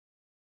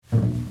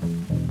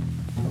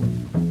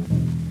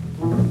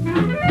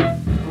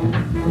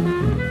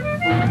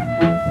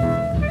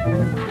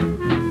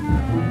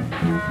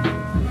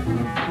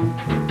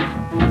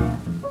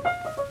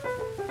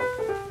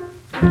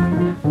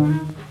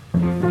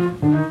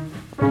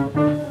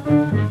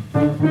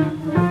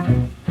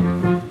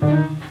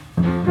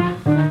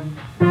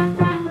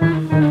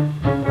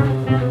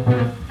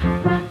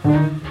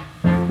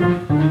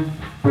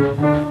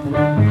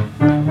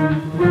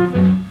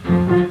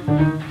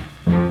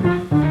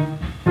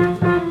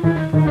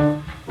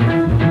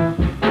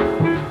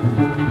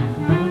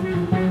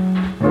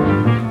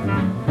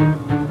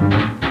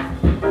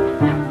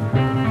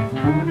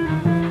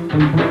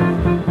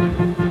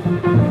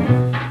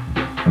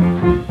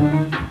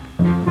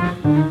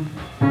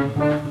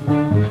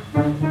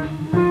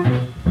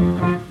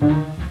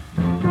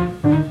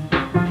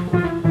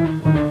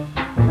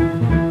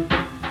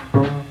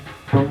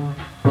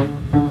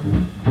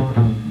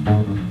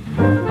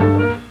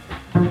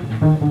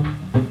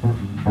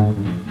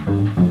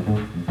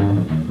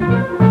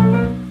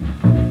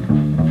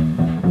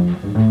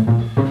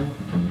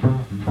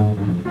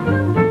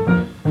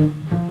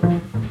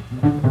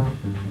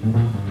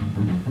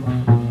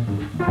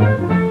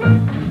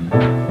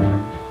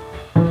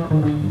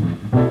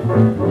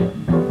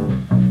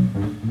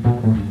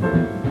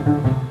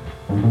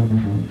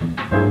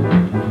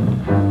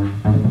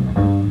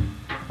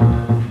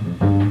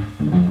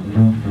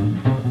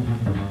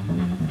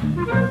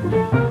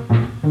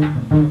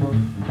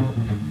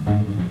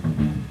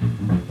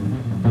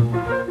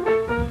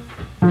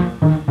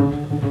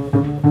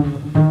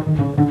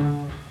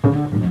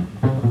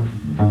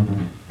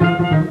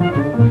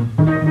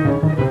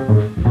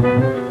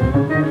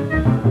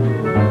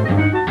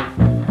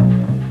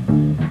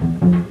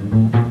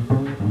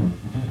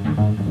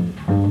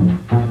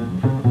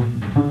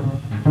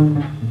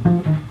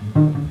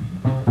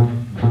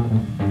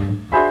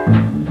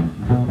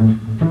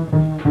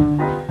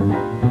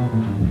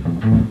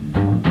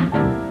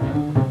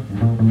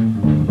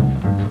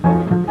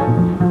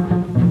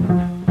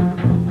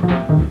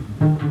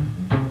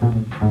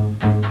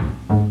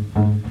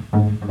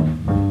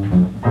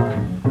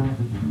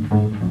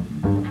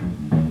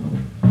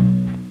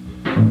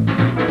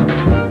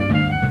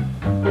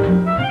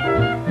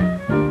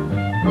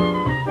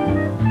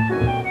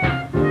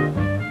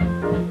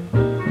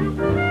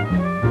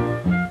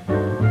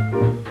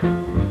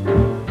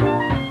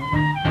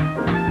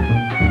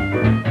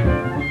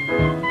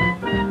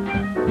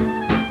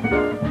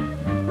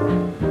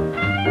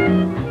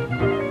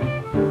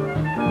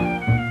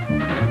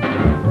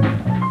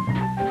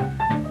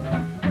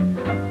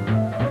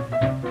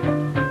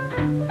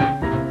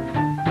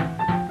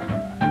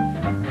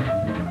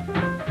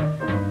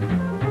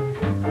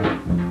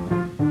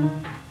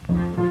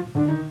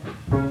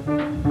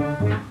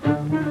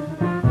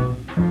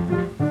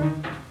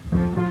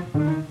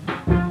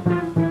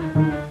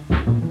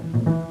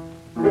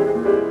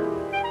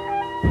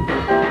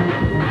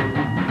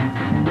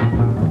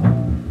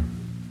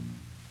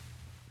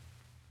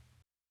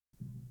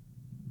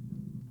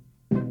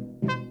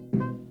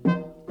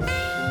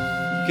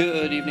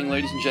Good evening,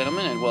 ladies and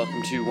gentlemen, and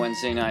welcome to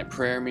Wednesday Night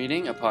Prayer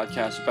Meeting, a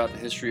podcast about the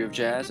history of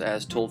jazz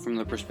as told from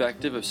the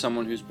perspective of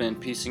someone who's been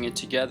piecing it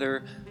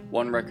together,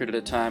 one record at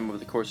a time over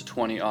the course of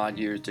 20-odd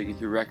years digging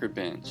through record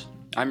bins.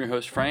 I'm your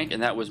host, Frank,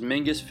 and that was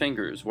Mingus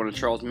Fingers, one of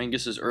Charles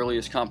Mingus's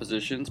earliest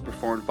compositions,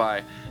 performed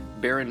by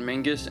Baron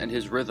Mingus and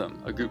his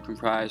Rhythm, a group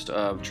comprised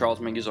of Charles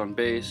Mingus on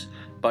bass,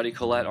 Buddy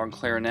Collette on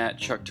clarinet,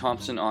 Chuck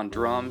Thompson on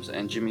drums,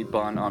 and Jimmy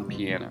Bunn on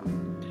piano.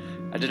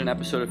 I did an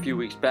episode a few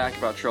weeks back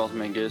about Charles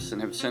Mingus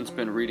and have since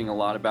been reading a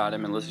lot about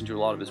him and listening to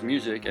a lot of his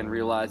music and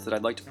realized that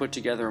I'd like to put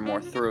together a more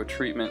thorough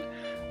treatment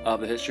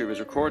of the history of his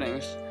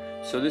recordings.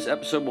 So this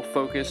episode will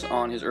focus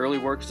on his early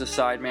work as a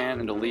sideman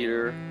and a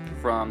leader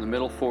from the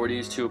middle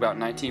 40s to about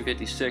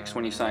 1956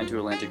 when he signed to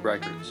Atlantic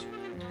Records.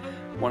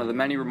 One of the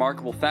many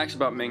remarkable facts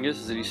about Mingus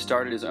is that he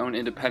started his own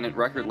independent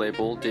record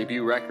label,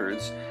 Debut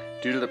Records,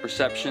 due to the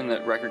perception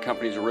that record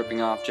companies are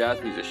ripping off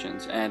jazz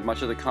musicians, and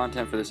much of the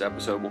content for this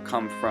episode will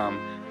come from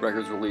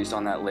records released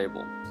on that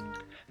label.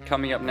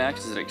 Coming up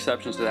next is an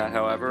exception to that,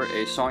 however,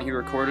 a song he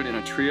recorded in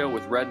a trio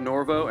with Red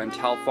Norvo and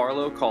Tal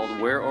Farlow called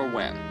Where or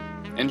When.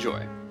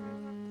 Enjoy.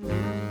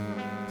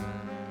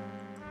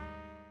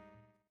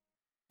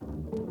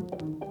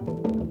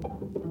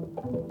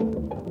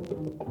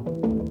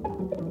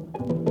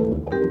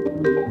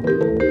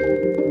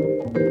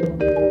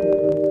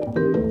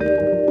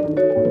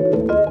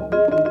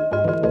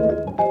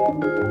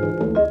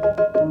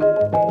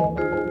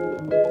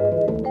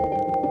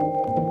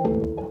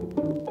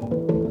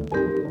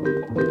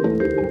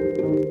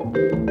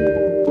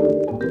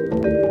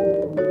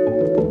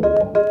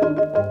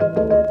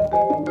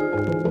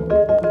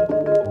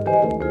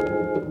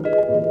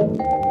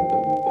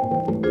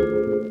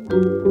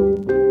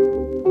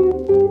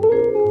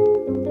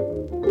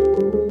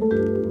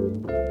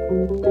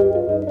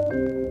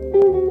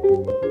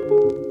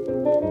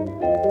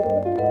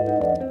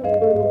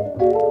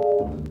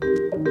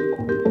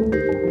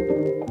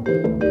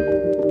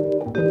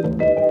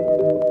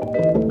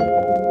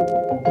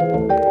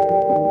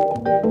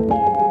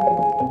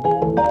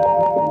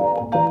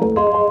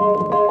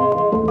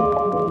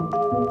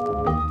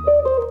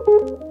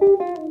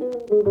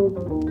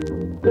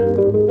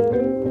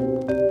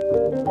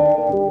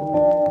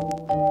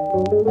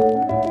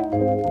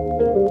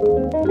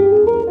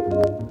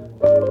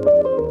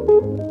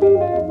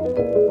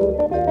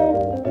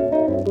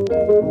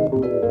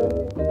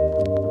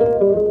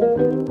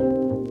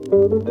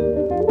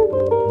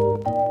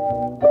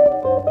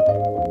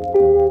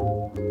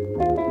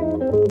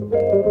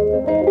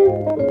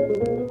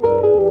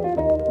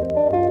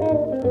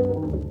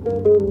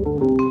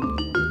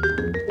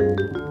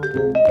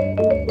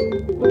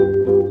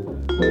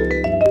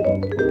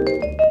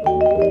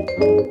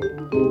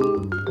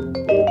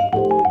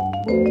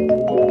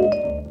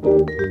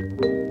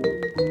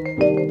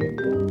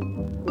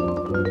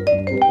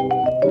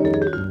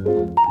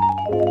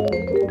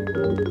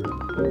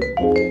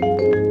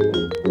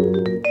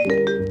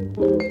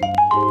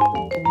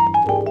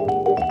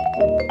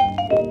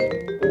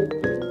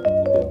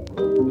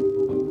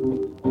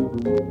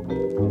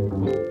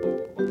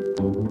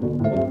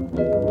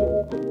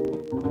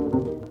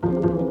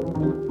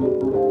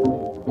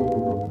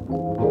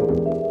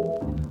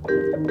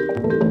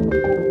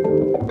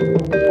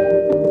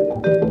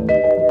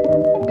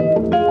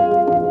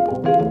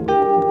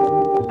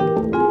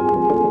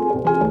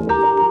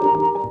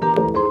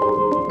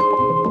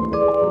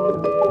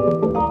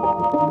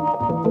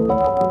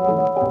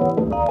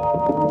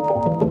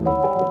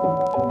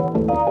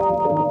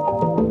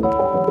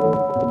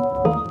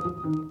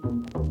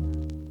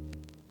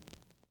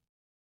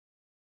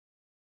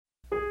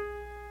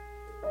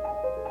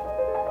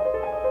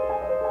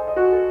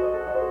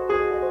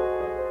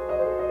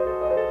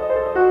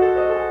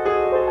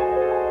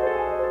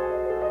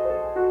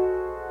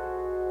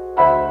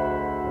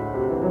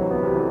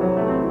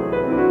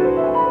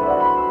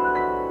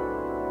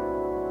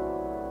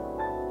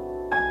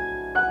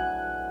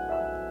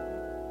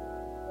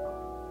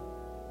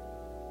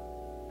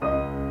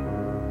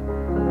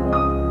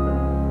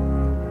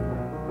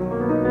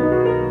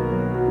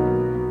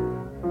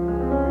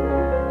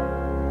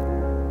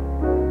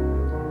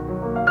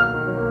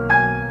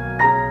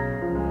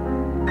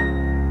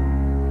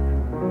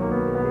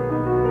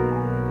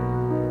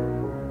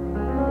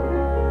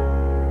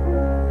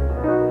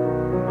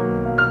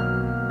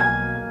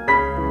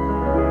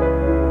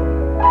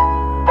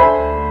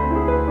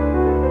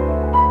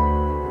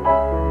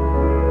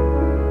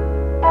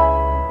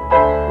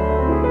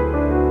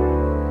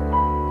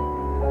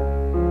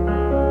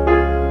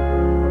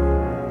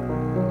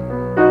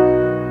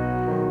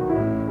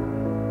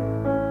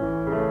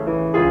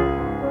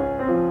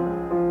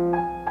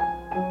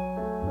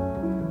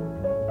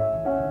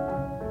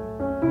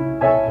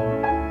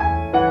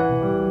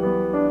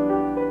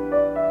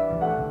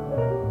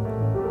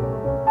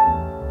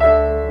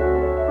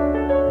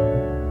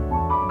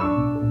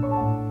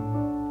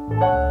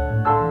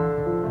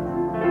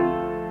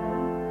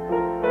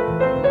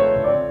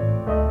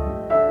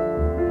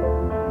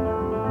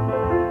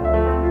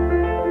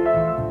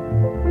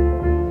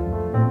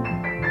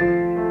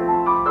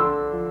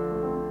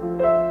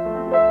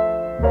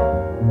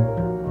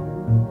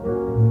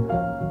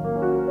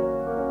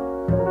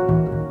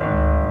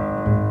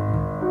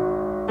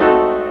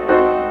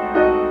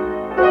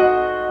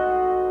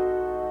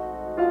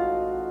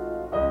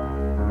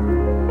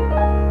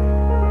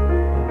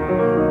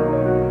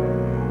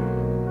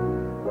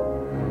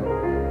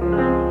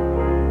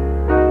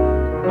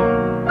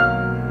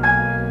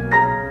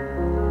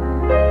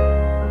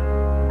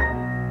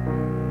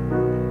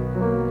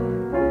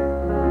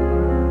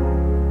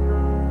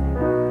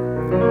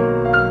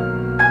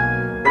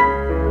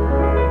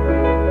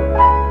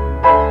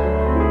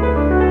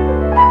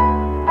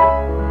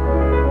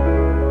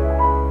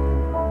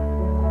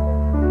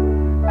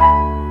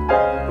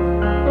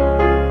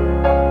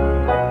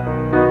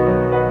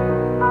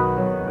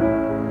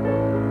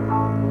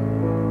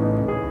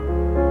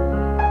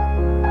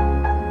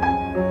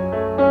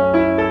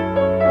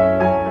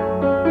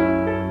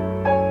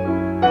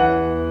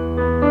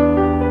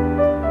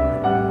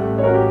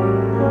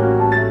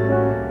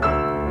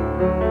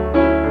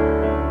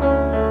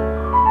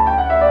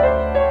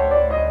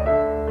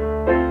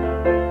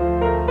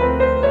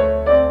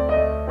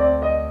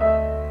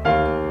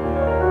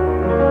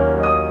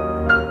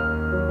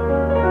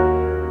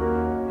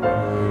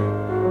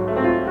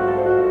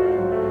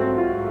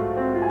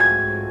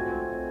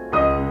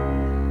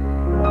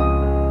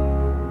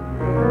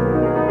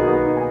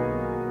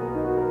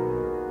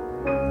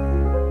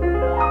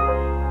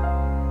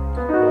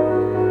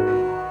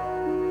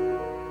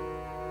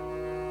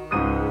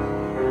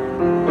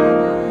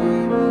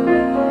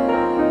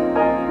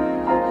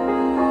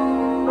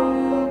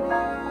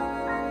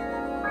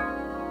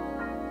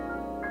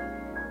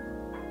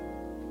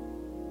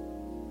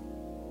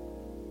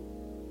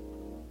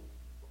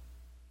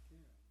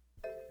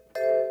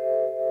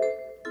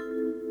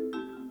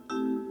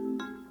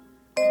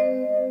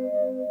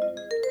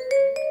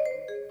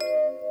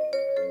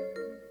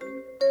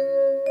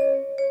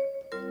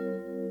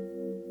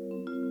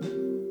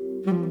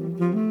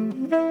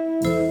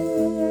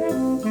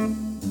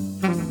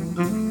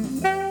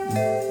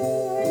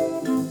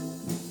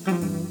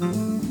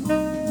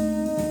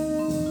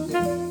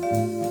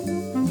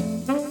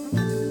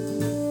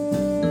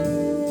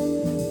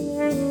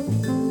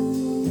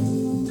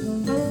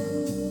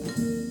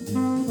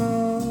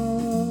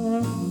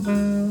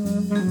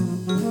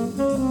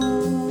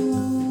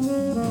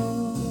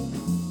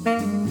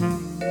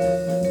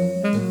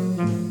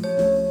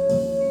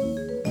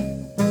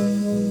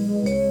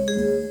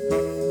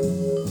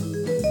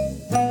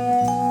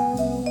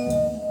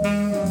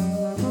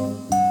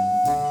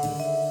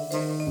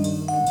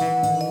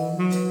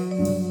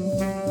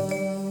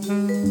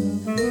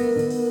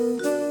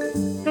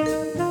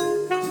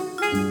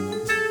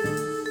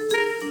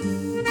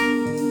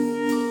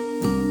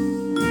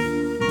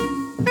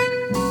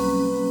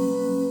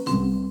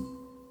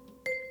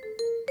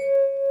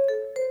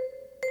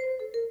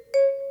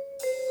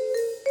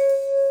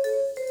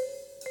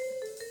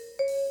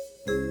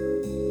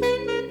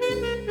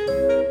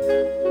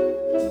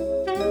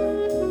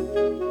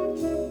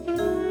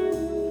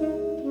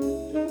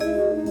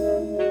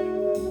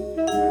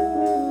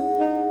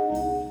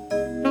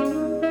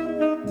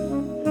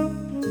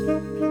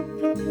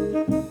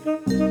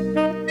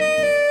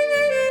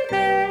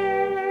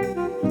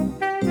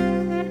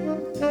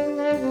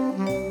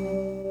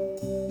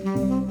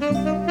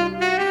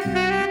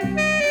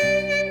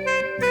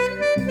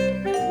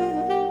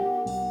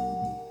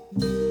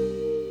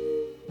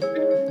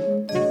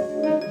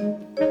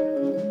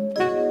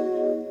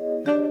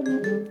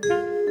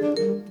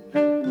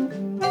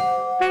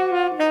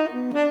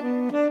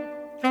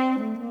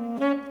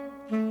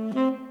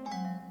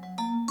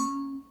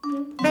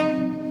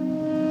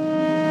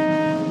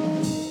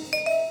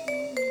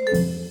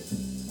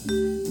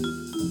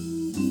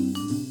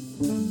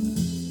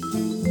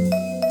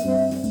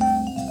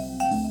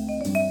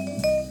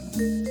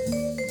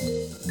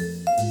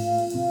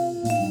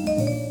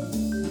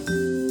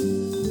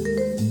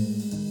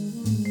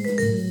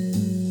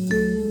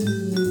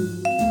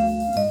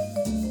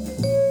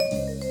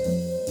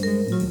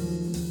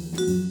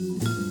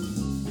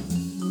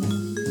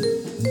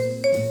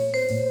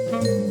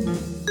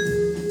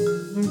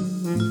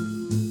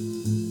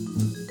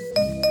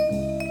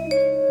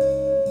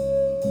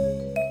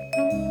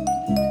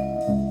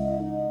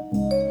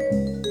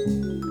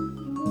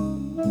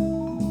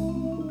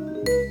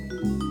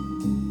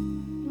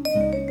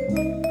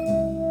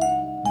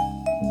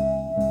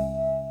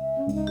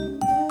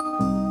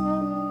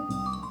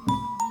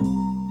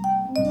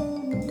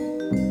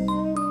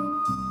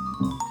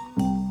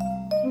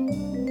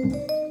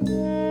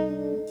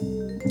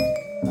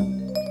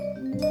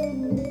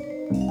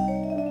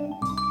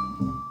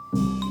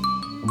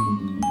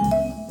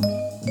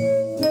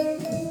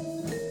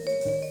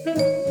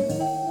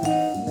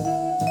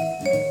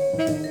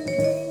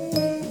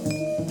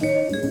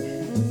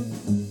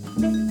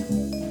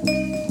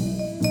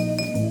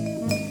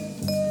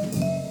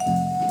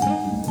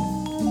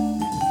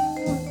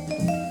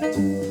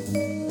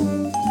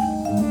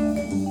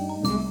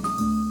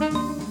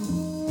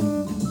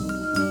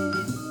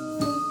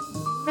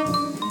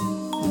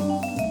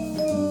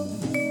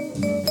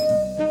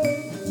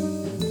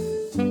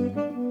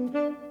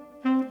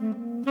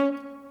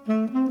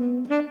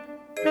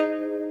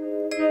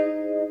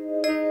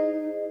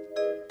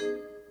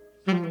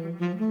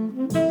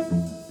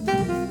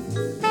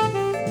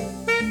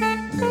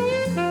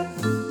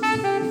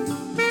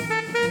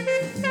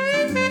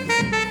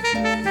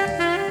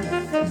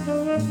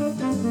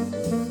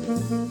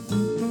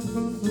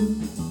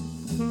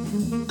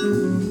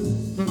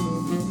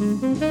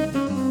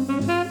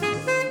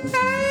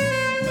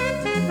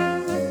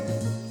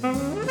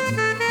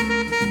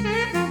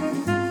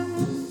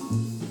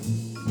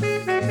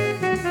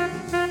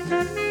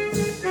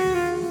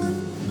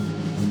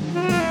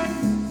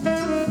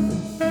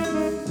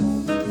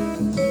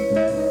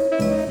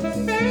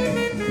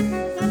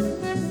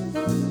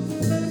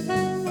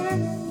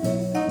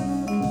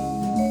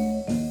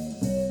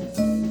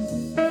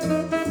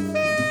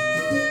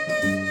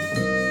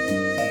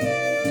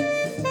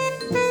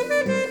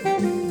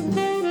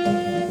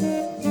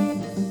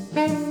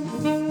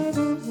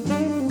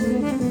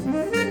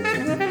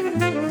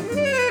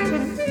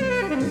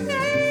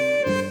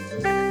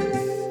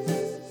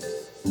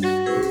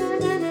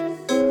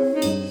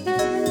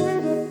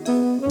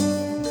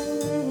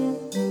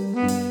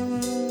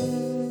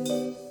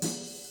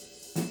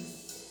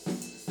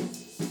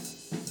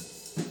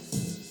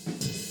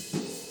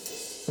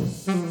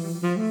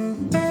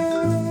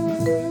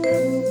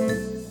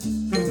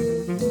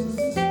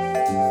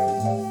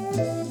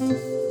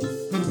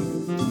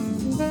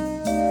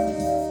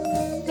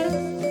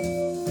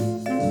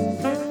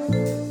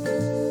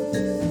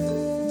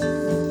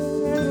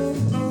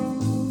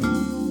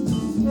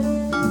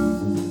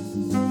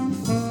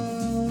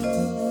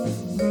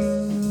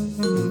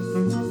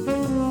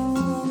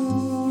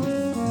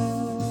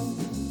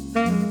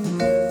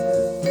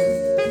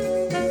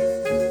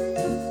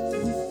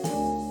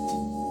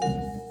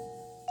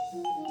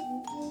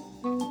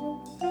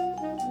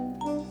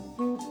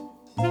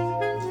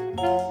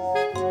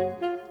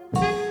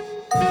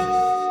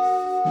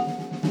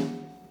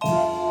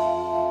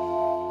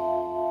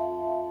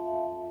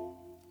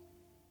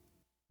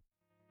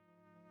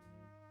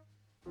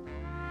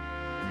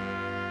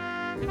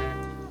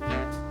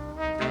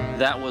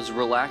 That was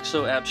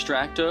Relaxo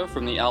Abstracto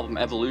from the album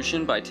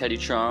Evolution by Teddy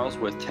Charles,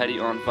 with Teddy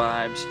on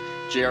vibes,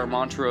 J.R.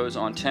 Montrose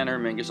on tenor,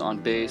 Mingus on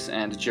bass,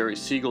 and Jerry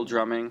Siegel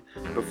drumming.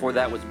 Before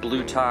that was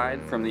Blue Tide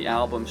from the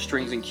album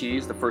Strings and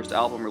Keys, the first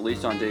album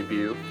released on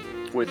debut,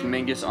 with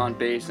Mingus on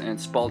bass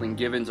and Spalding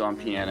Givens on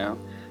piano.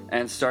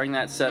 And starting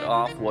that set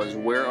off was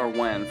Where or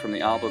When from the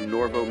album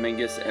Norvo,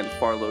 Mingus, and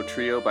Farlow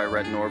Trio by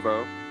Red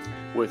Norvo,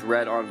 with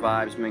Red on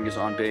vibes, Mingus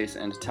on bass,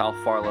 and Tal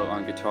Farlow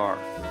on guitar.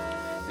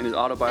 In his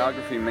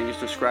autobiography, Mingus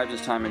describes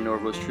his time in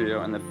Norvo's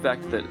trio and the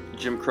effect that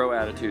Jim Crow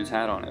attitudes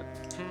had on it.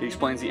 He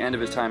explains the end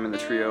of his time in the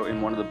trio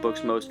in one of the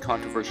book's most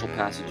controversial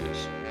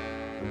passages.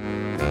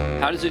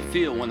 How does it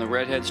feel when the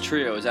Redheads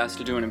trio is asked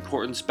to do an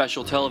important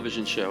special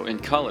television show in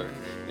color?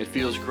 It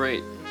feels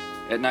great.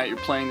 At night you're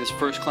playing this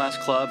first-class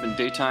club, and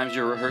daytimes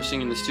you're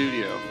rehearsing in the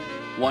studio.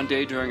 One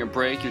day during a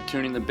break you're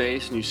tuning the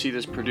bass and you see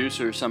this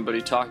producer or somebody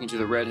talking to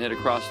the redhead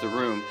across the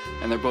room,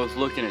 and they're both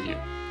looking at you.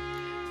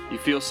 You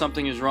feel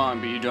something is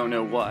wrong, but you don't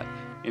know what.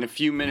 In a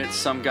few minutes,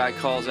 some guy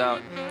calls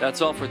out, "That's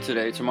all for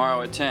today,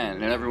 tomorrow at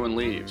 10, and everyone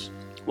leaves.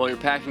 While you're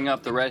packing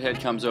up, the redhead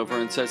comes over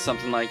and says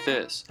something like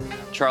this: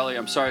 "Charlie,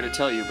 I'm sorry to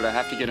tell you, but I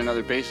have to get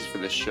another bassist for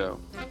this show.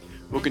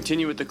 We'll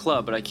continue with the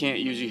club, but I can't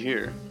use you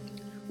here."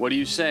 What do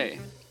you say?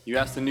 You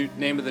ask the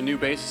name of the new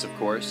bassist, of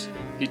course.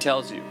 He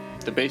tells you.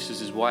 The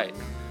bassist is white.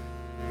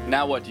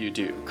 Now what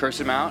do? Curse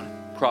him out?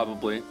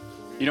 Probably.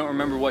 You don't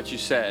remember what you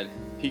said.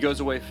 He goes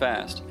away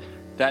fast.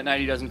 That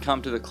night he doesn't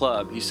come to the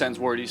club. He sends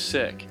word he's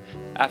sick.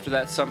 After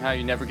that, somehow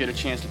you never get a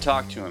chance to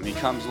talk to him. He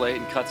comes late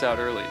and cuts out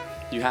early.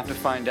 You have to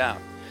find out.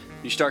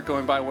 You start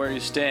going by where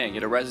he's staying,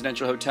 at a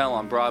residential hotel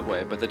on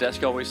Broadway, but the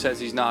desk always says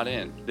he's not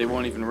in. They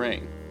won't even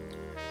ring.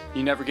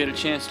 You never get a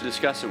chance to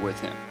discuss it with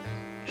him.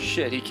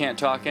 Shit, he can't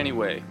talk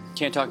anyway.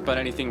 Can't talk about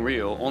anything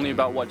real, only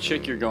about what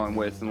chick you're going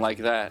with and like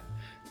that.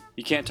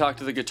 You can't talk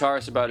to the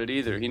guitarist about it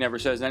either. He never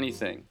says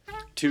anything.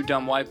 Two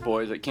dumb white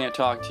boys that can't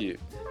talk to you.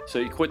 So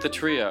you quit the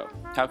trio.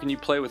 How can you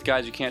play with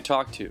guys you can't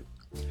talk to?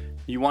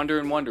 You wonder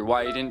and wonder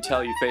why he didn't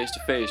tell you face to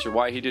face, or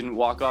why he didn't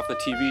walk off the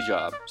TV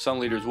job. Some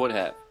leaders would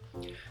have.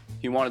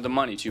 He wanted the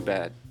money too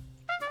bad.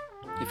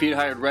 If he'd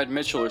hired Red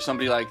Mitchell or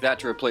somebody like that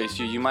to replace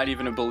you, you might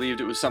even have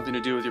believed it was something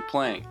to do with your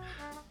playing.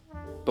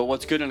 But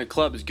what's good in a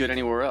club is good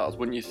anywhere else,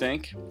 wouldn't you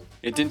think?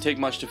 It didn't take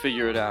much to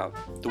figure it out.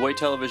 The way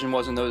television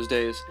was in those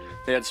days,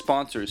 they had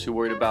sponsors who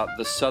worried about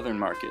the southern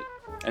market,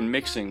 and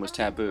mixing was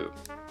taboo.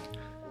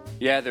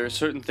 Yeah, there are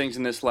certain things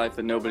in this life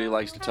that nobody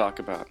likes to talk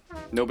about.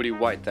 Nobody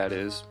white, that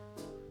is.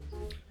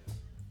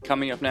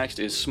 Coming up next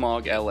is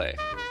Smog LA.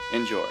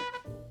 Enjoy.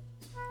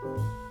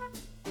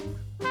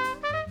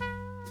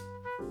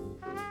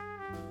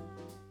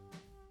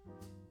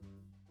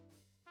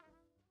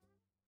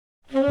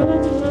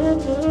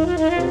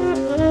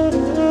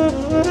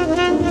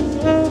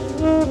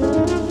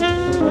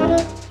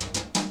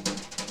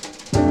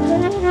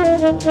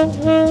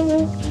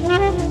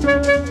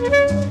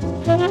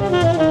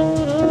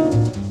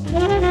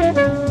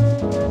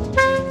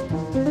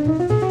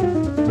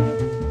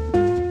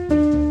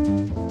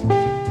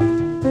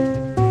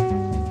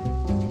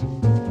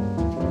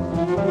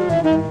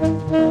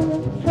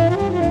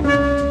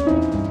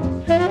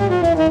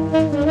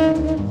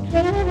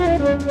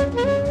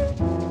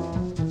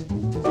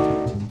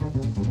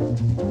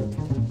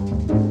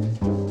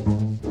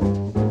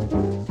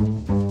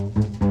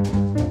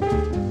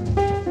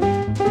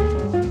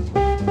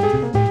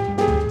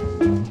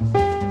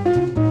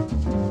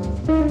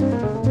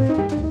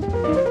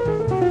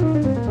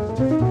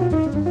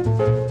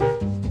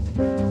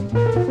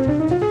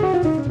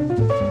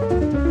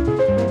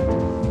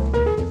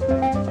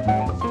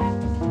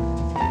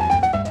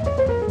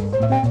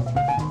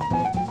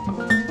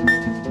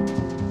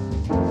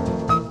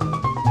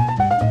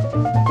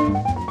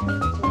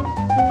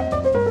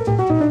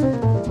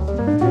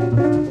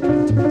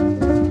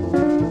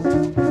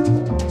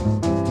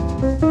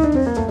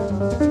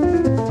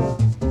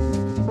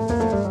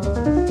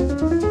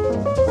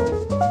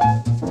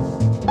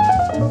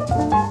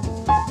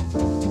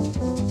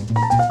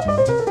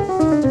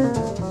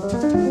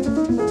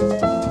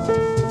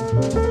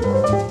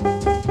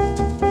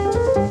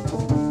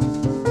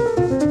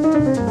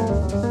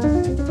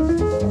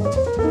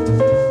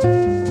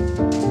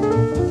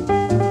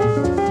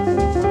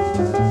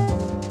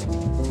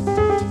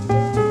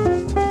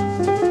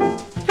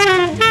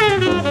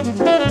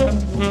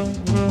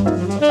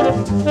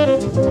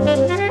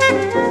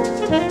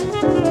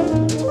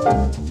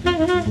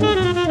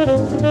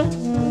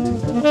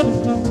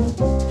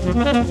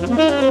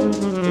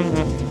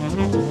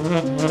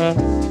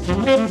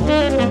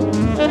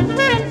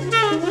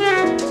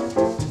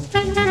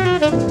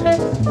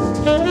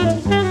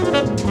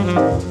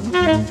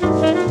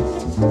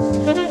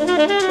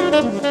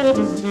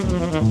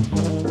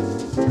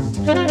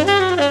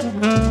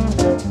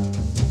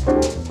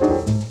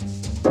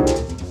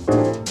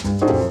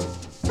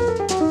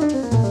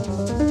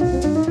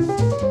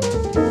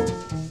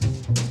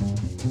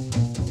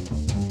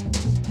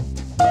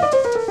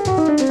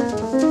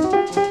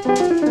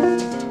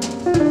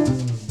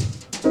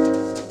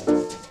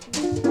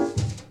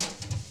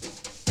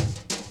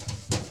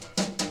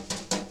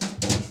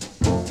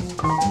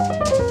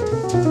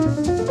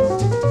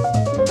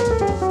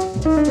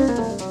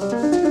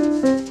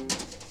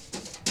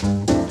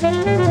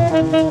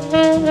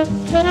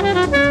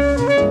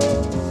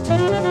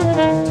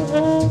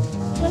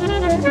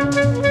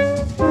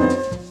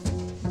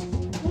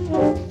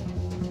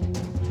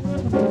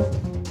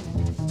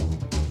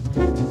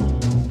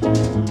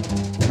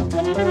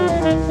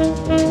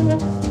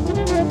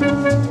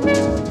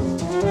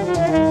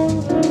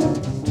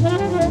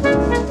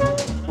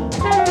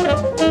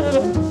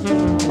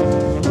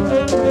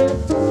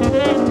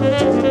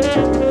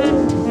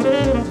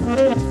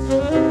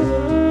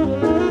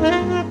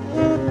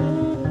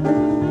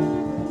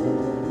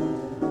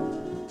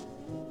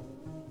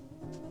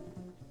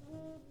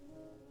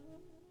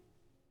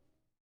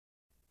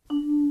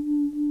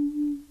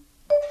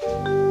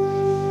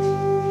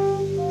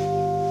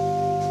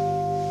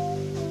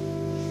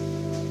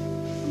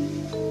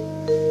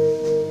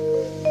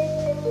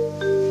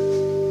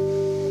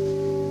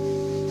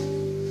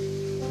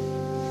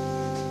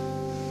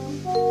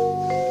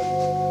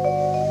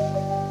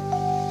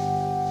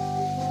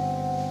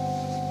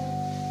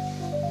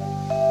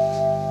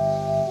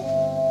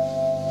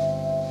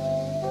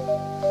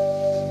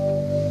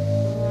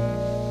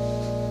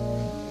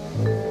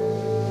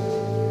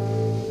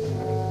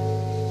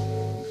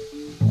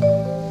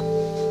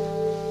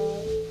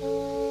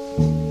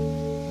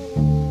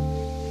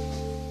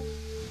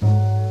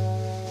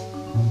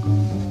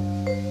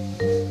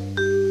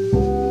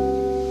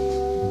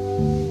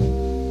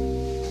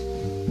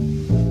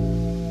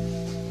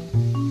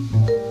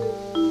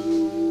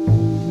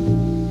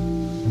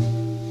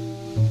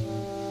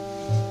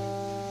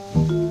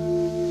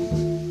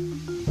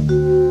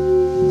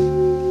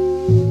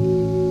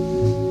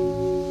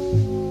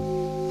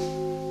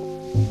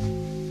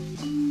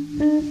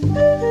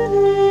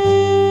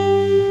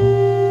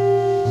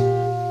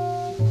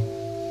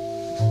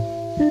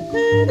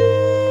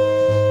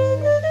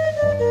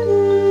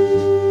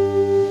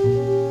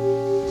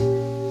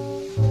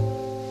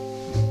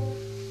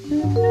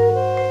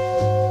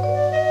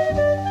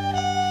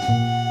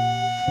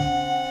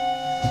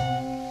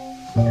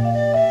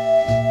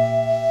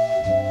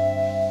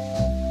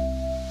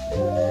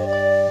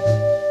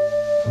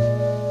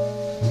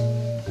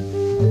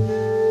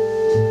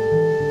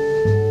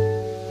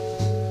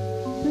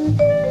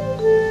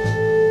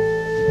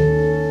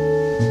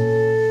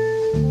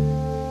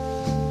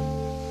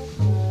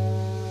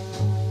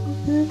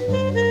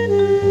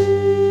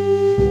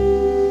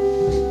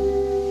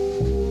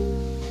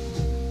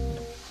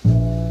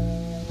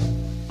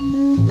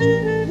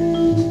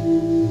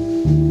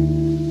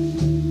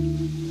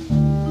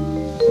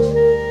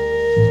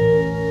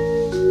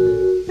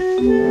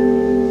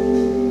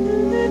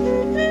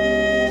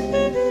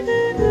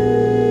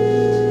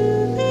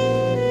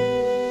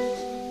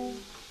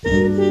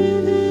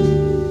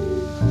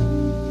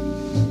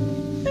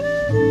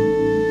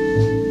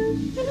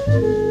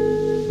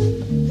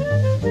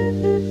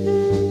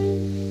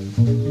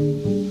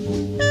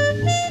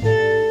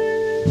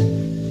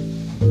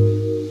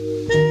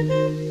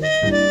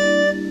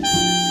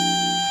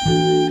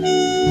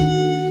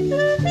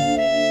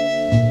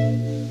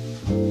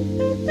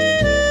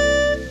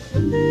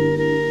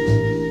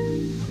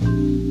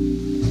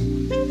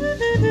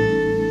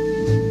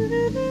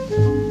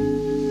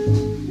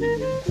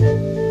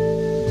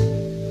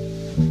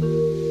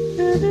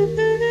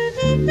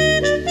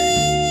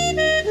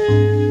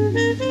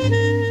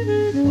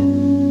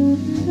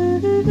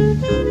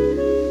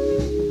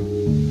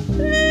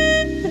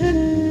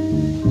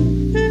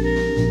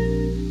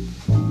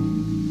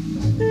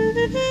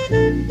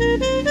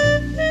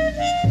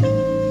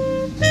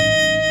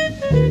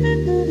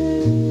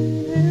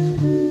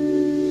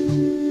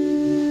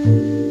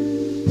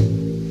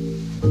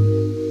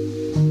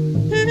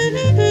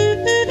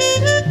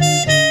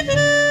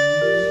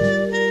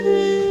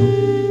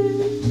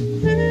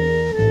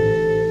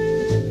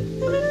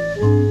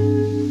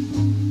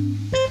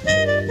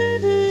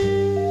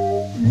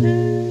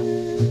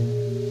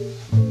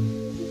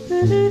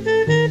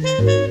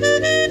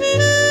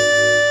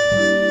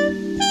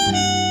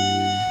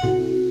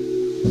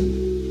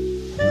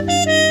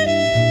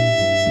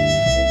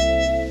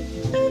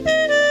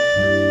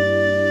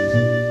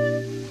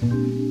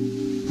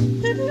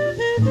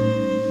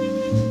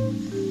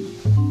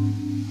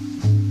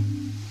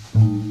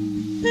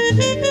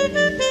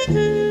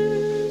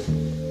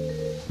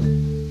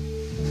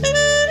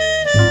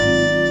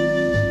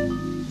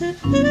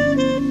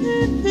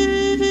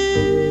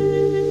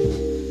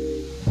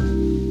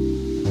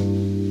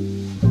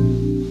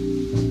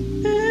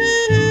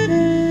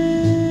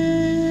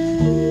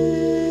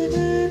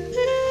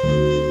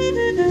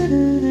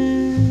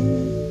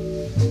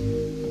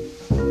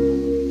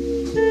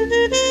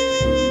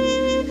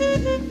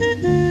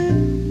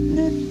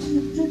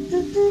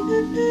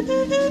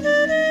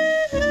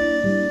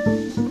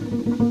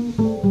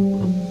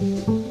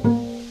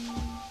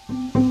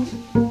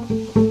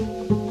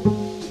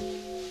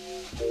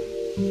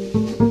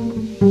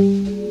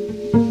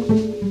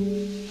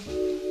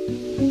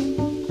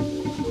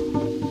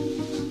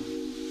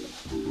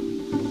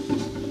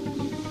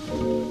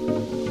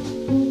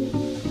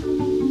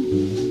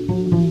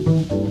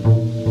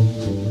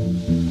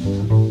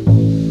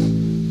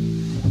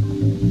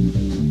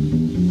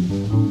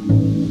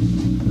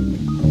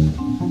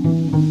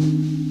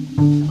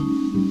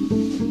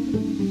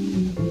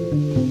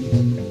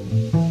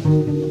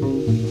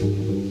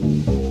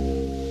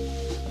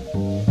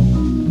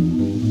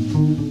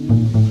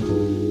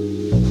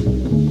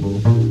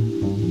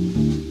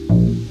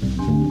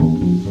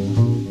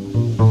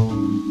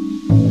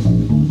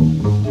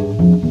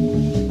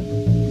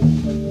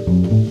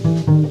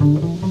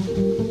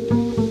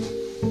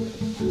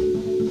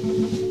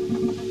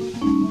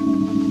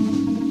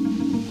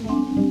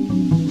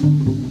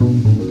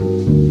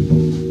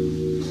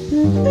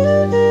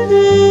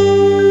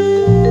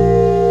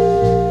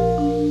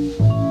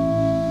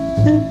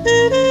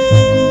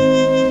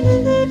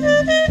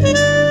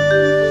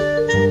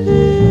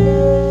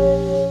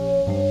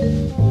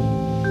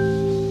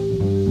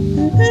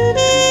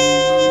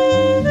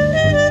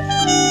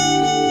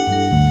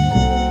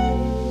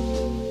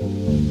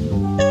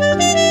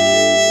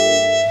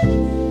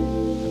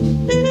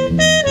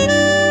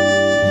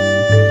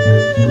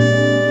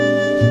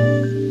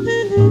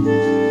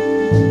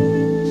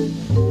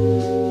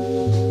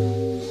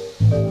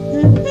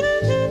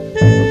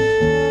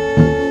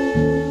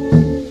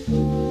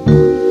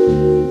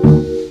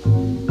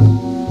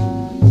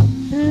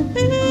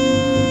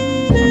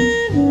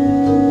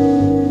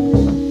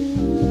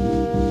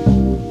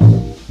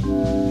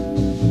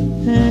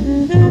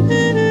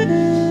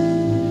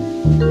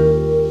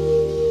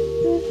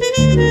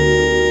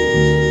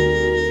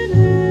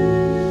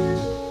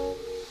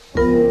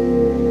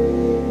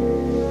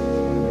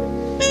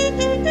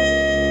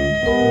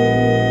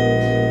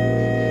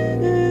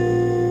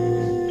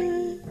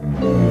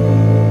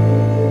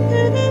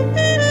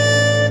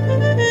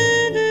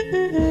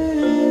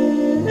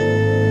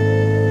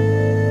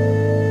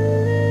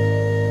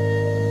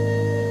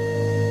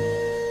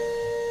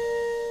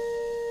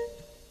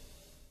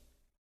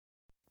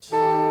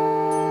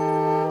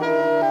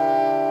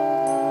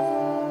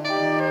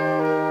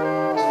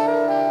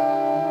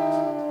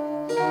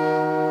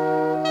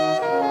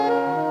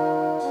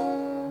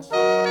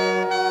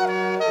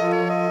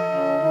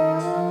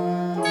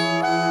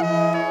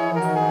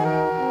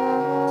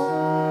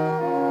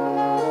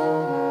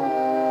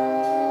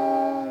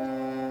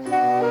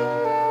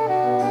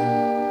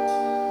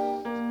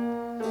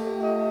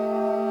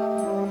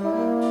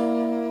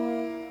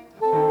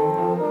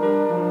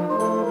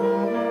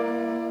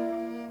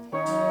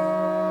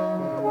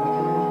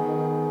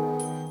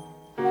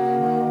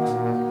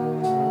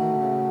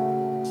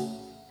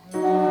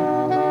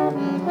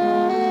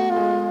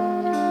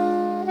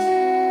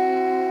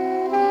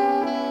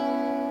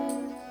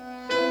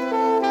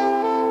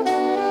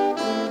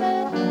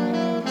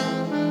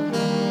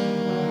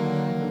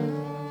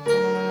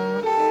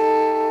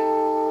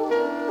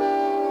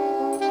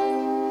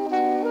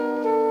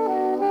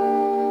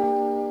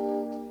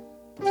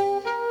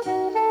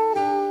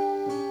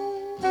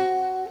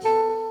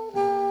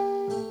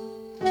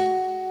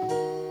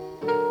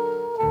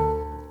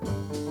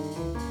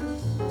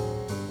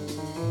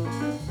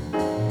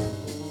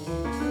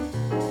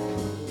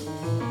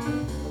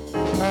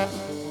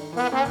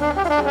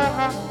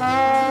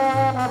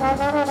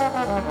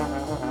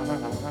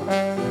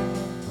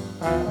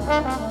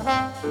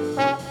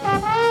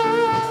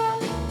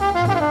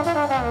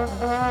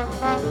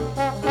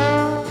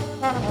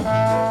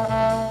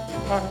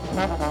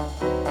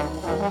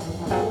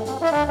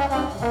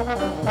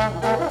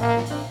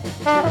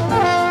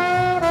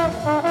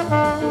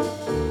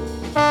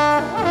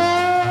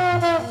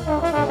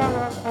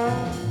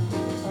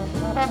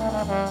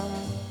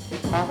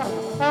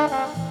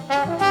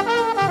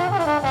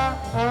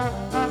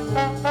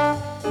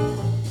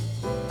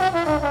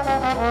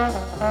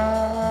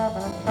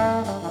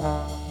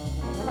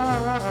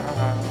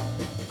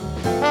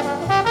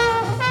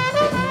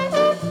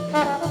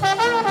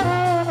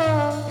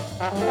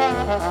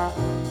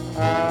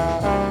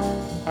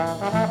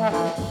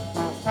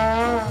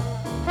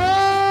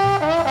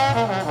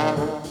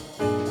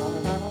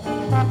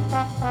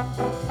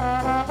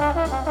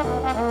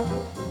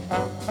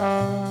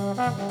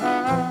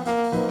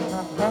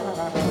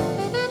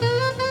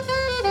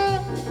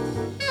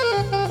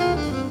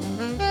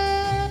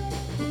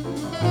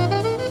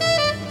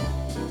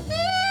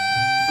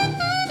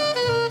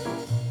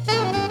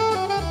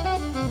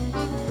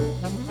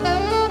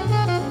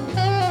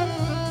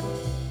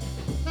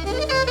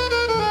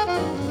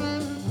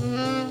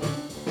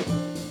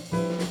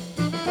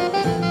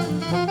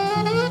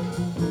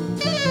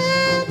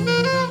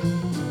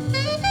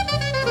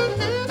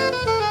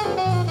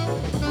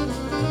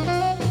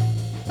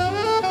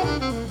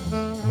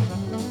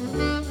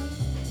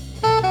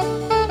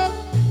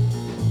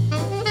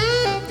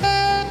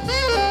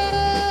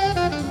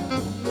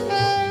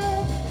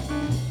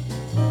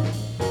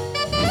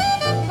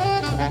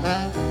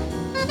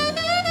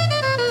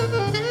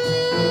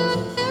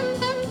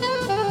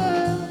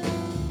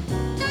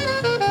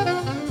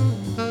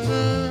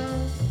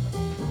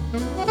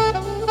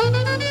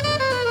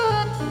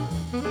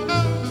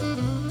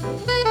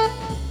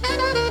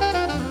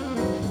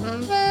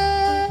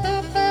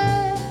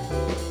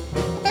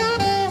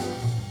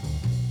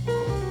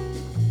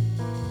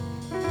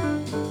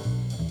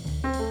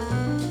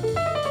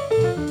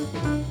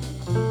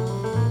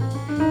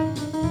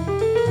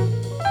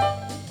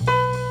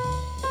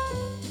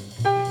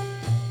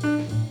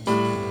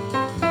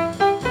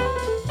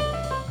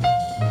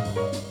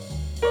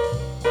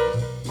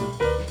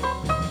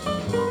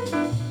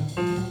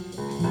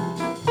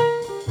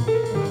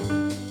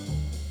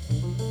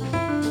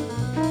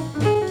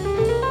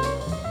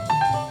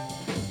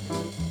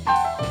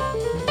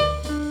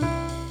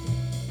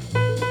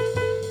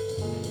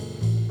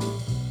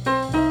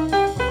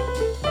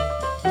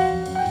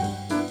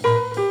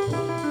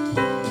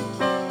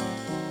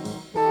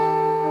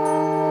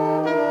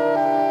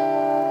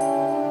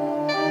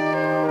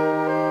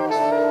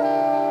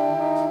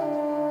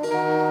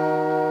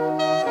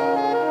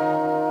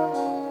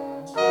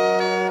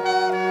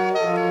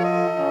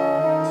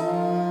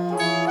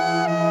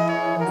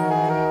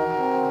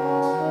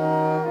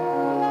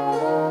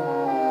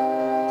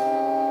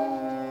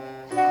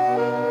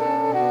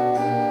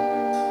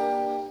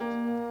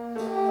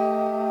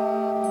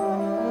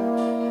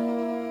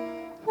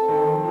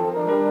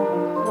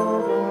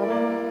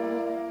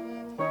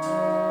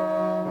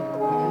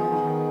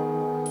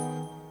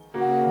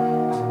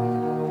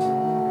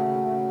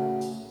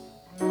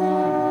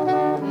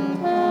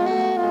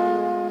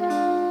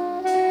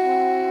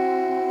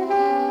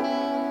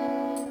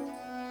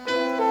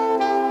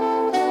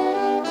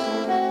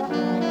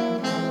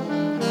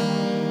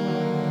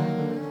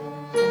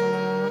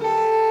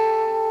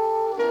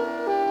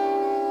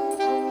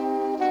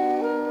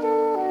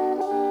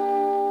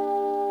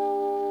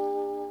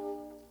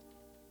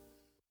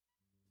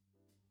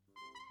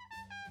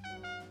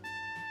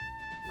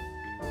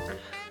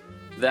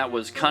 That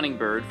was Cunning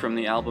Bird from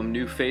the album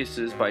New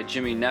Faces by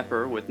Jimmy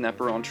Knepper, with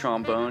Knepper on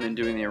trombone and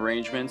doing the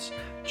arrangements,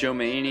 Joe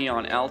Maini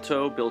on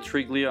alto, Bill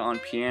Triglia on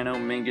piano,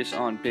 Mingus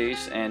on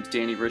bass, and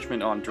Danny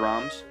Richmond on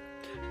drums.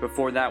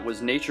 Before that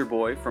was Nature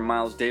Boy from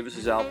Miles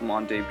Davis's album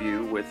on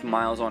debut, with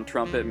Miles on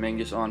trumpet,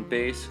 Mingus on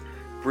bass,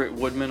 Britt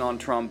Woodman on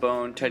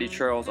trombone, Teddy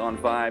Charles on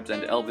vibes,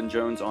 and Elvin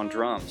Jones on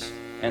drums.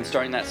 And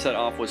starting that set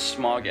off was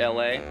Smog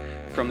LA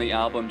from the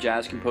album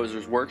Jazz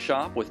Composers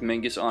Workshop, with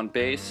Mingus on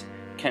bass,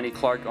 Kenny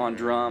Clark on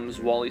drums,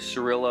 Wally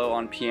Cirillo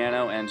on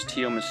piano, and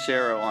Tio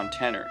Macero on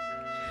tenor.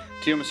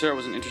 Tio Macero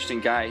was an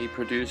interesting guy. He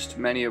produced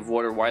many of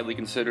what are widely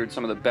considered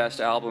some of the best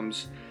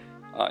albums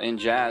in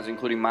jazz,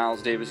 including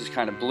Miles Davis's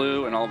Kind of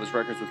Blue and all of his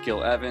records with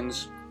Gil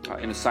Evans,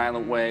 In a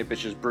Silent Way,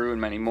 Bitches Brew,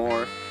 and many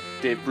more.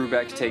 Dave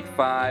Brubeck's Take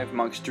 5,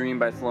 Monk's Dream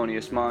by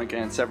Thelonious Monk,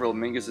 and several of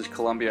Mingus's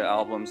Columbia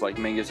albums like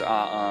Mingus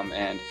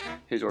and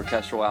his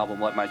orchestral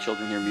album Let My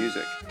Children Hear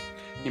Music.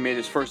 He made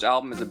his first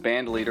album as a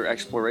band leader,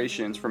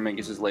 Explorations, for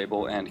Mingus's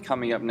label, and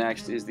coming up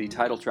next is the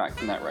title track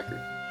from that record.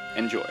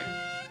 Enjoy.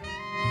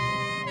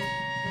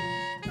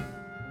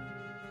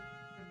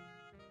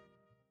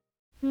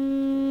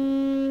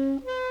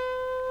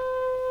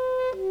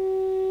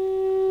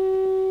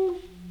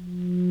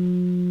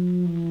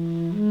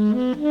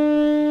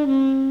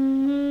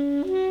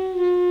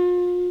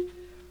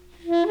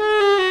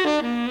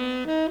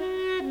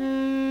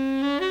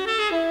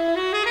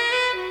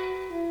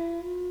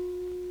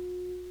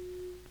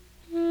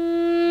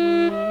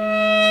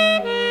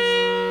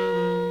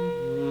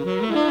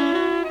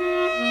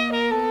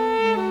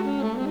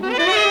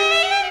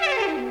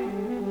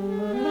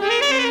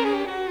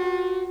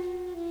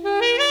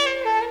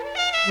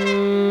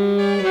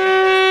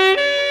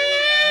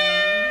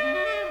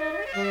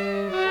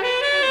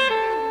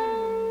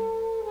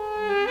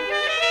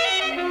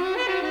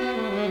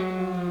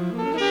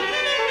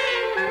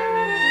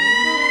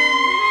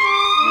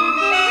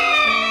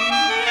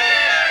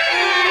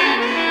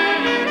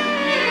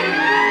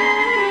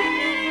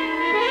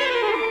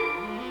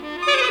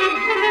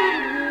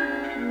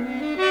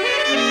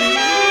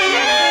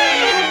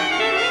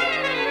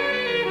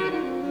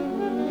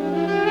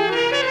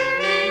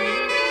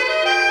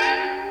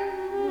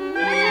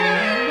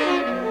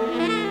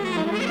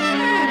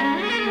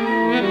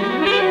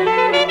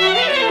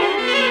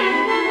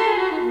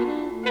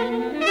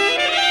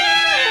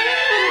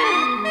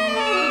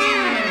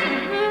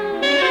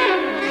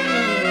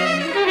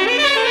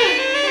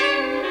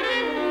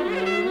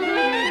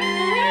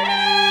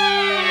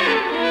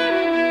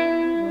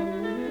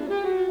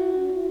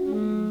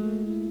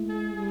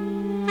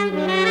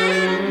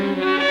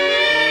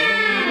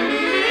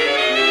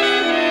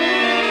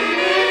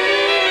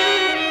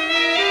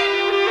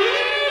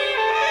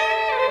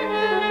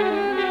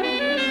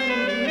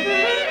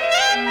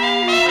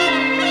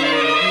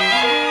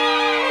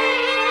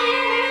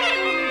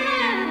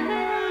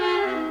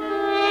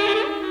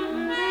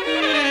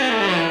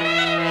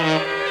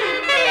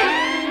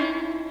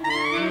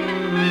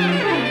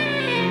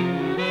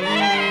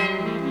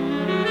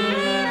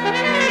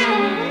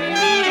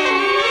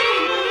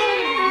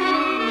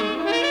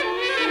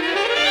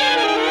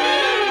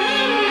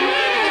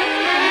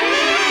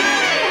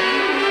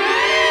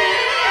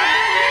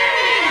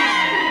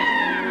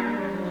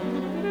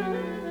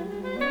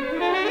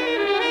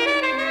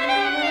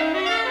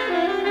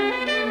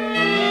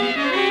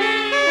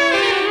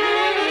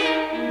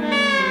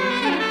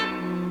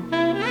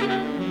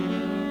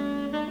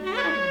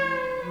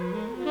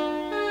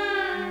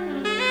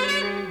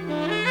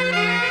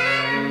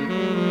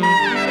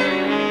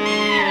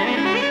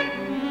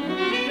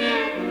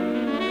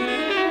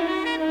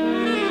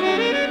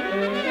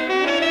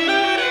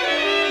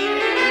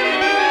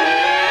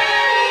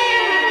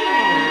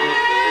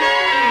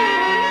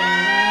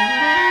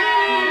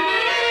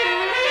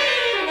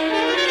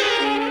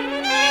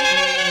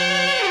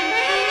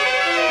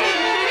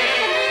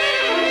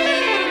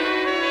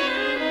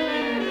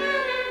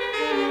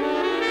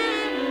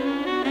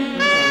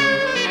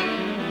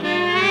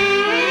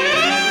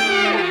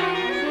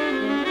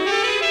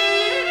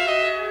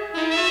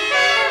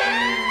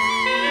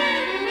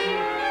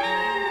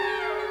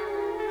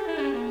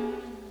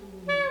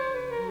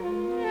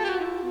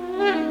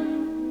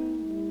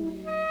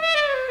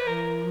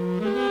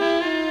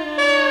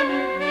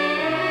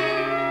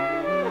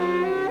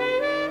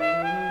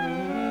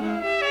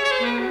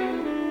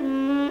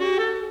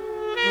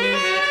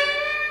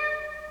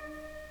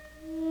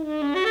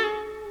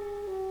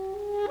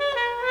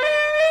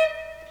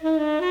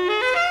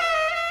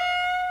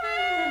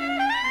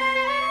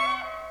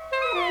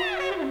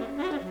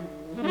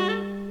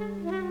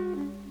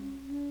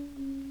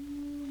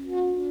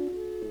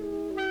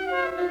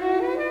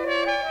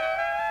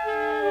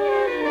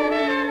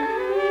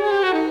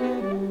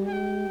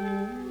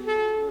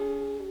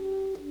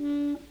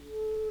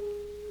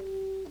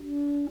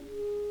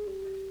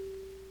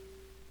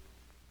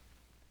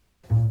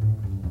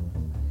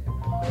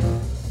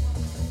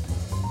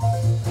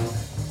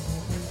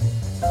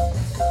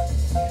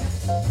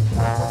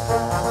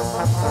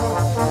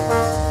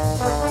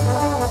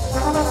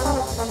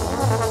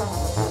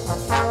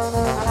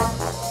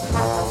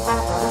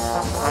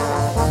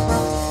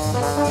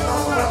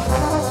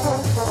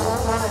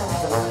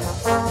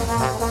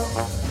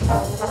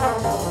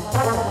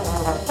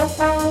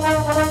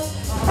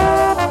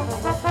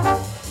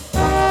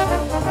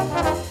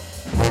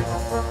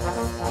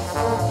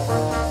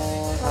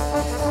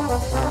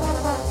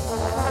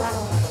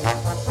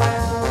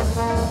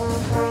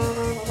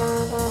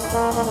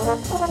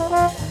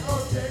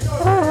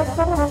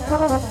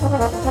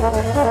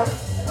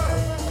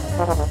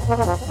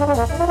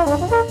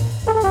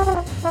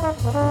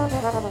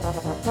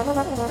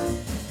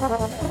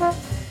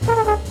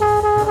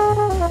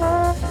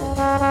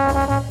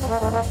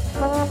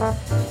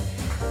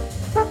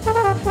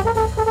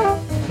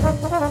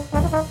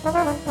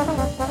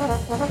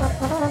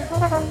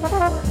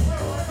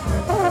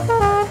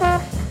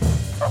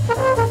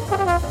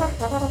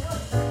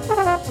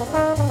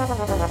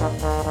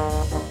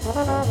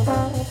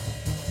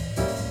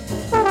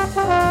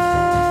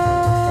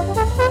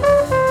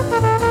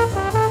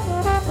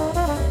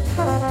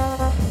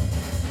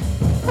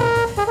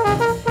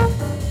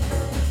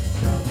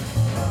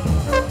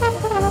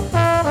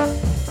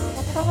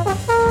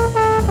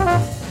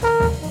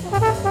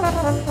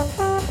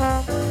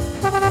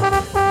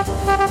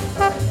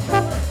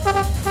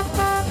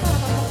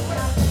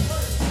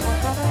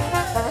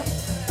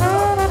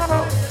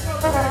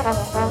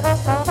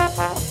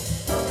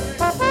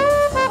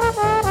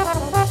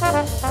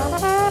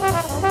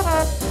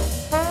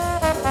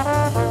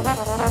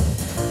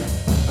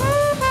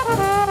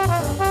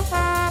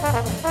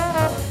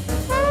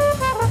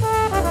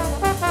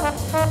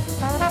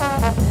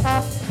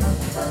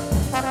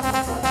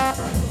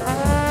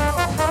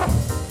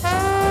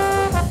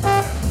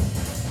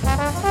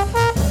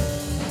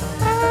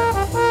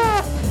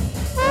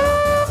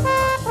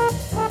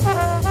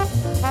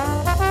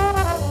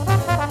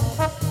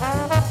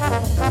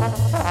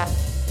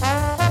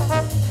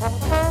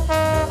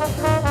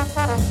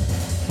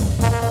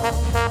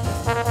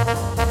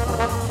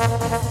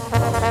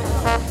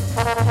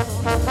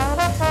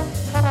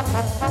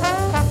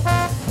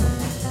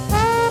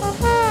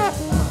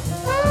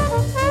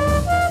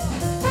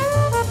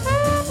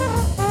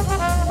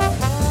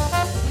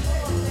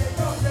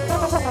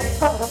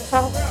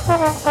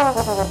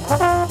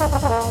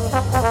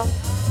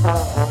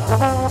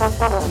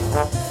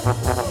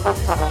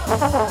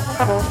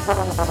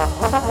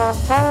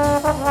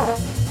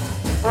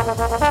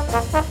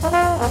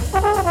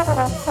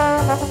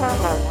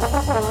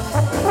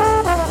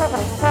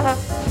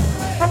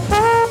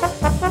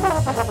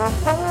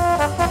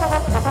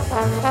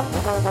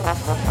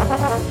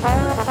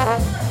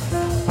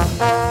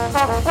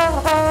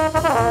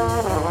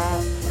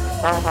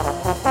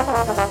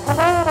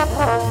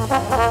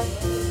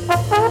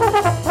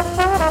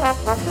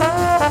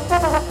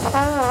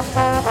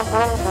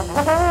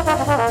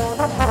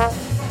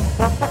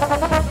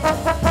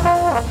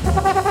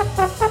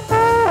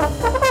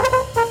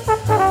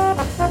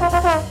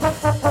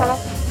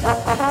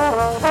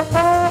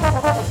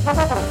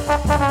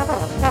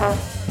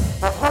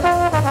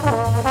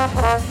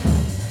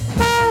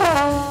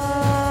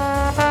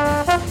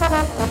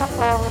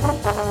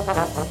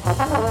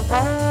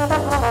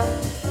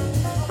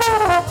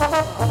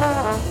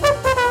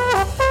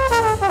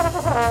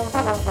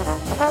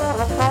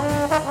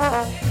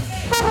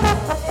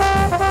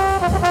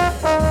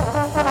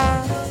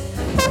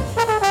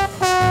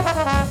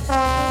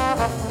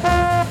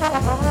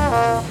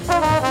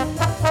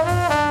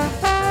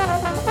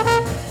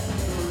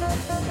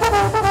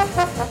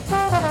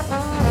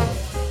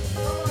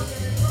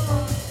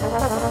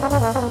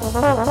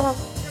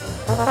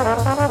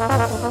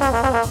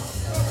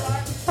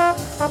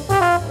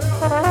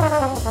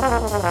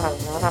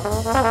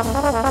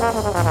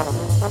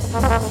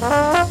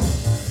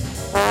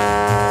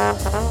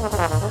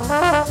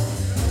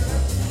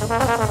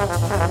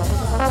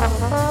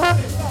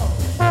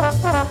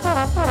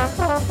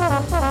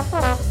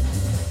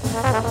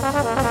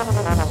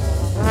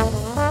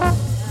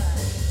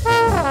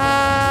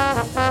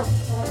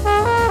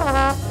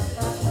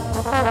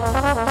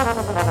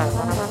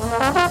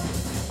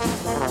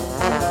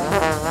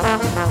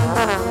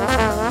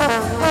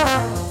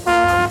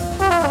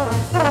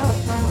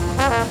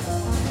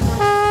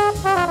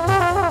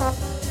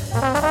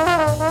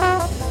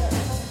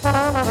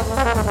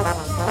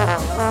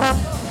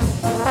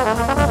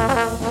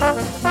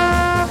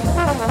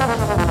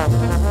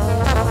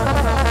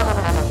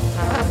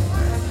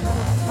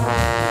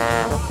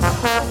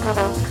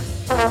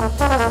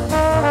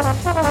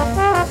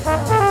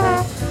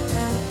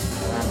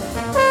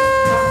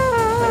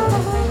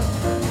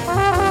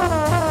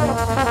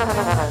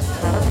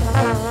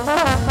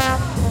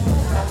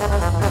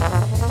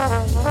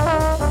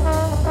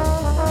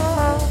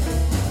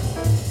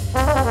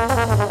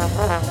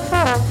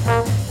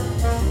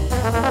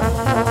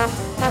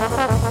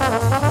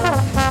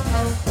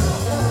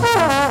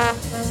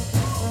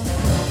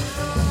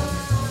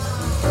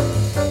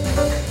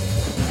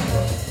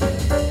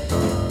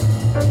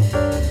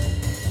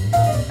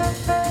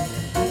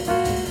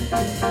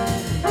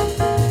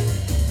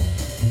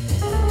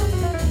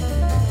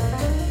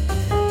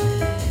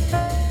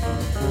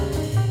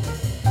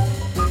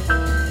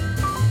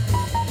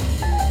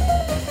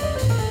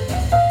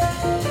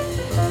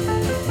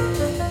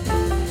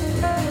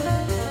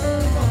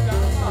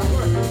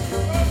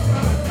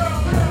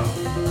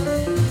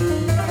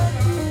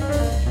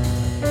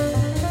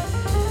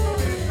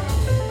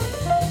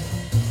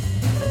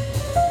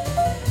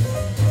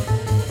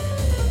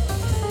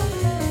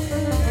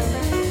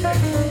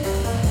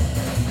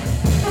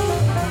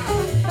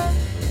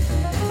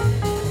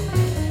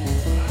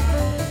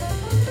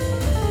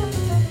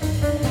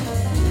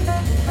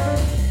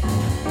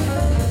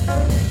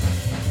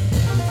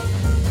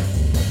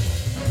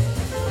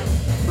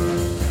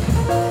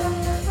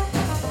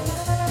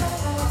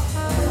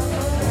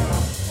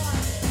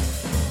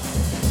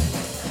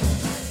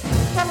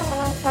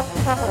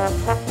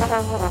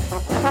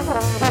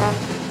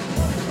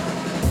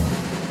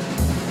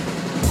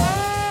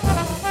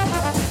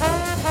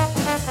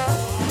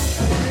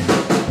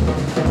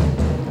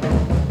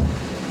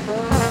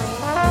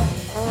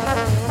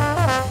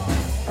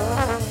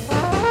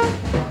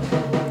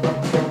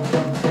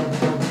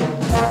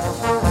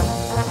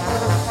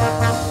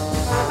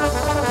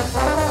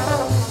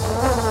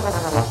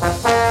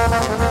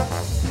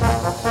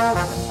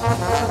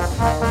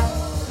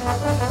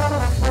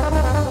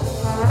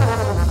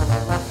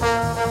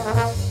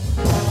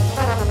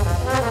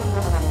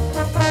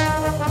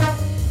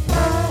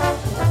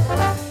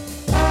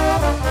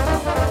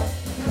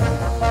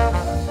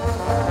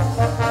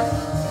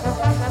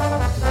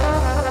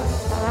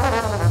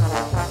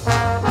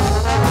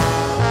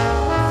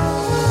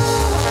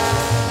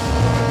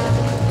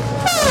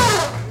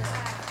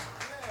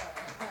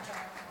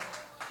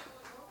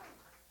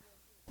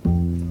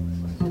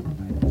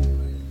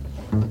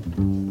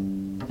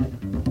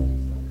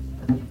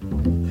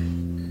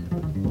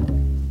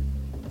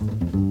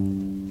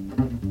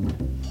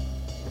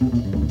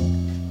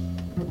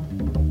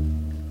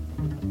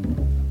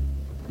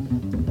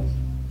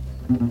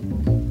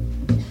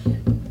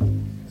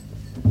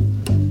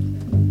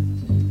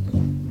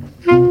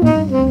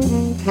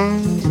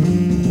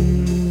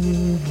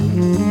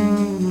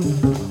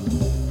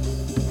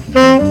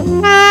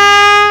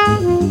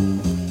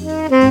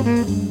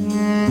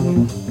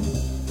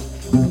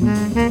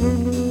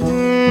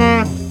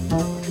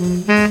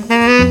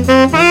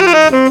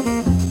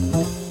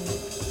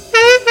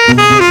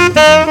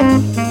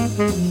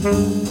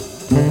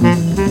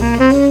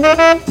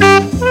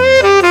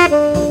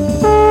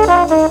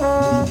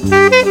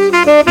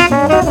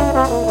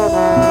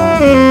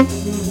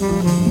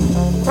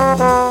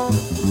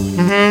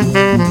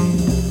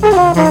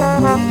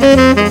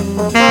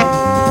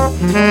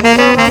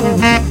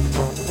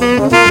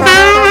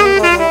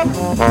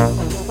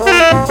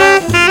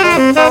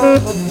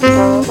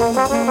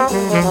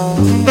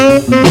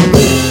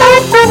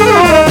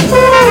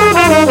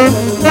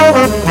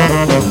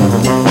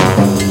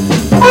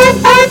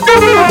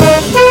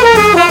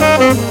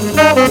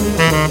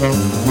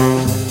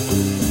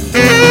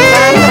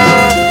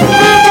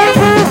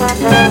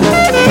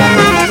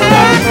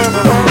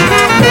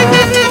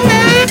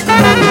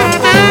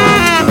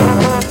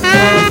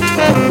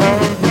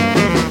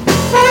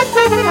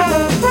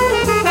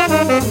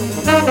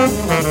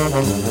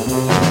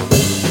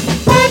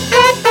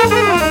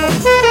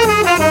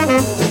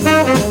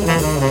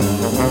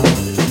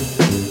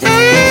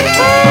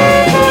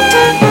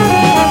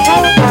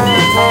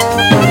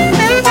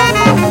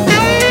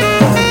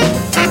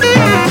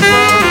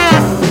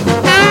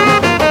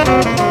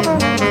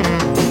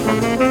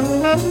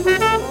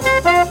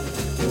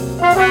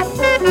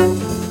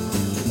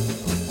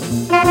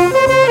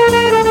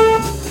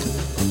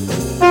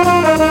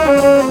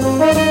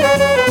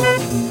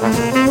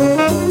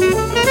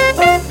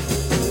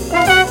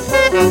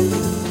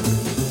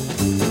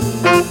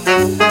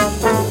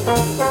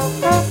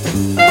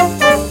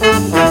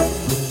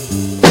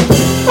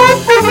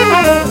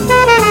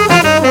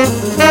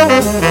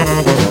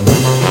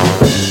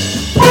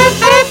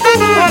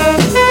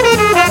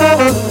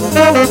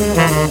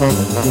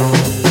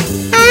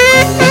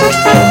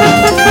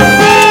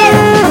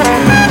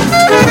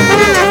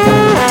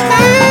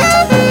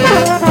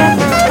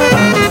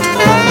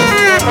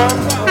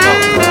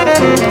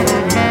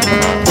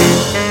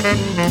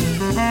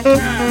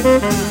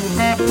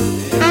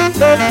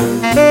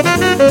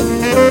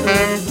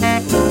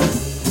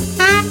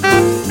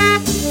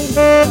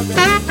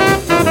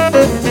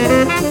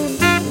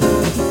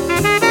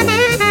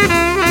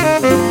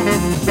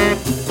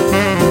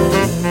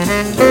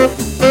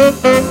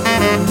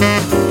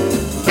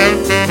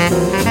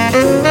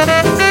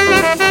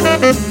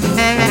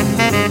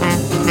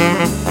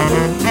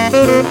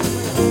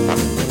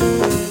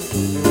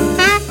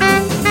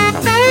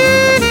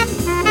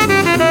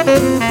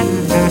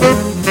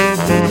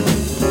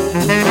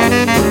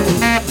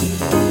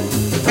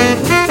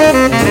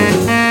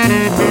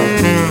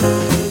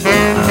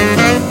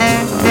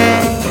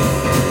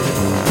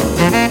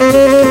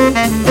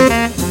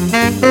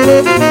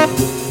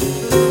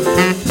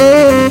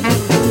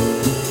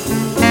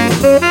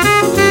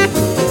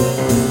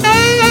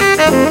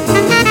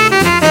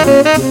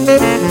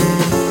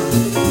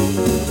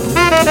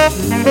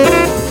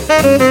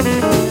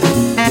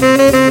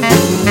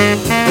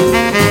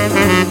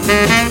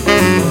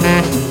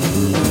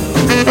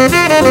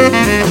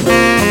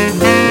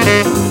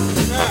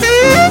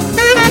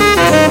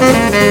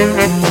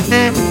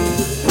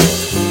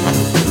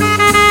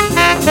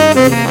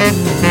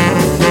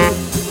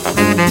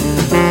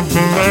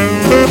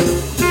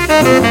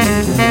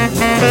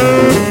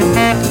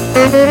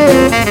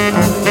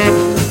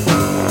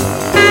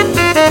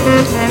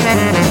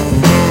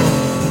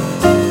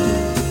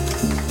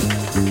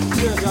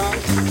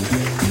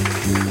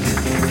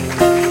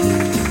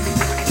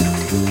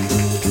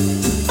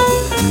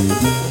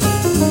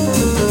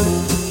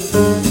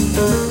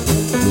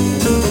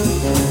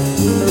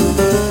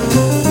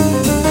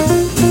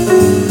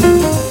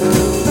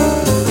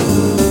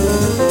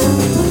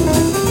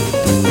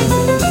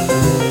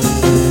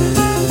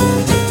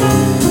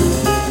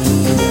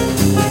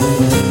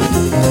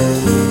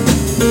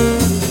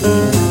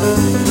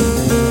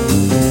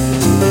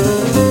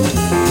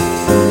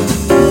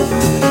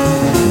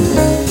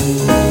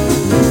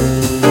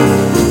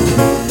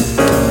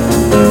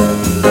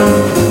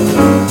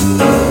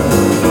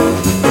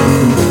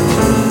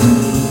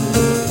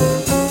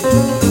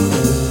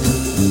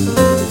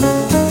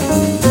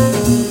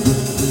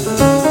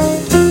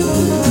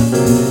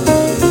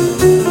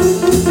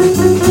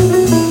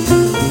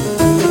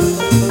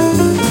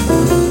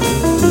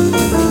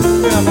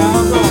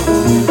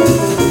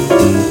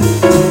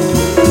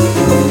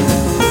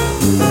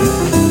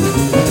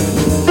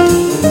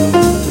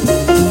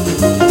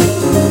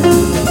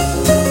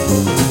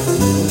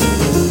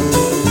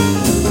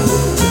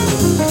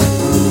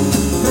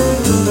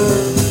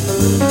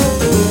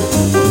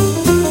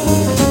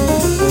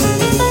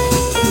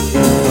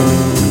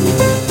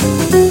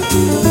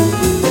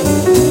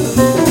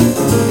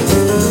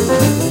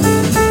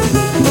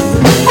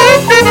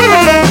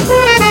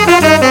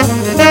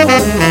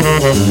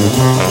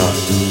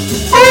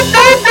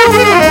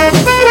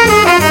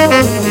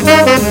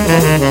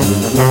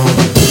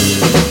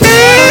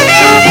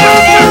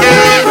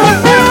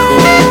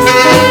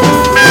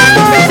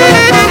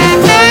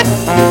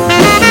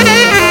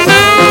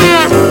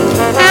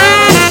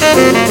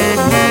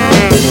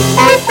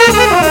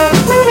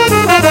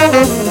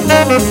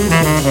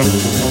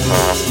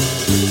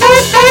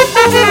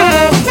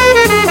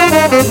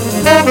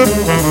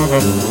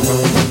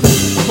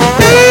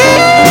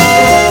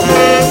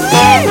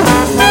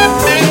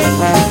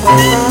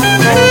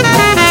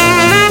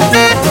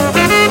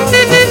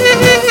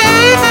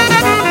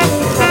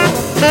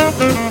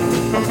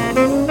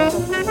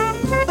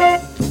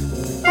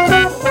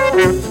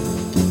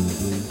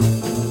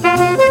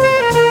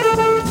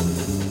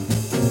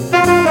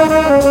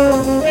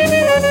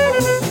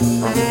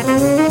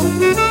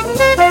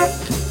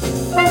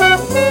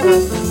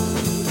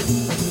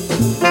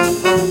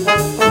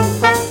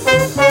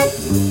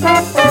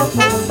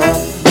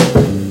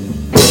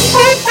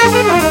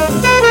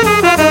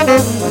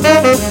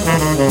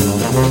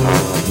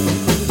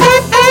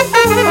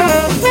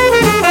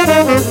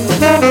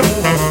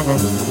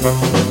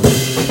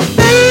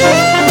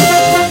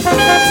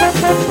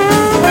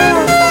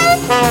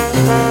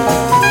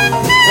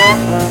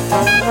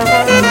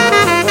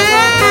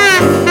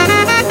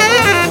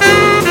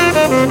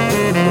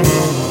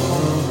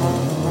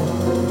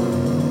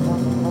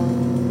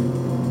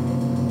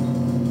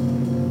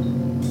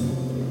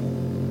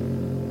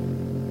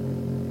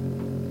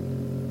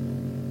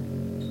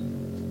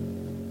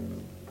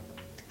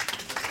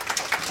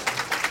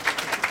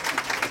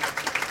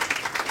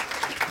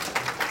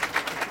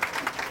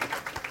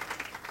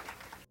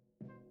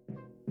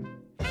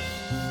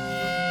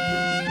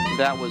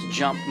 That was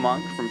Jump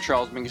Monk from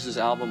Charles Mingus's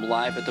album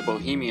Live at the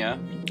Bohemia,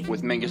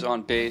 with Mingus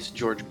on bass,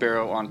 George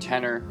Barrow on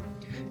tenor,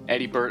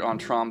 Eddie Burt on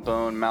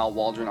trombone, Mal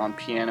Waldron on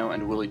piano,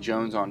 and Willie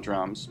Jones on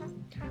drums.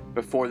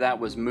 Before that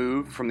was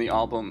Move from the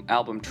album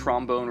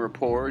Trombone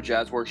Rapport,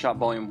 Jazz Workshop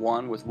Volume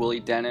 1, with Willie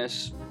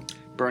Dennis,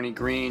 Bernie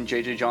Green,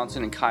 J.J.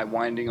 Johnson, and Kai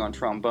Winding on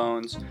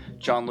trombones,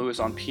 John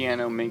Lewis on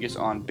piano, Mingus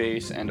on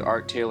bass, and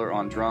Art Taylor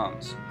on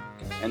drums.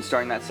 And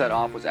starting that set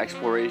off was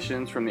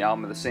Explorations from the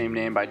album of the same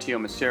name by Tio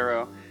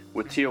Macero,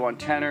 with Tio on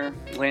tenor,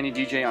 Lanny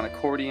DJ on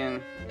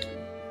accordion,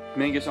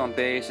 Mingus on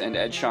bass, and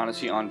Ed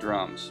Shaughnessy on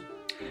drums.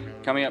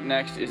 Coming up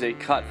next is a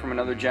cut from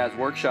another Jazz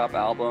Workshop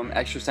album,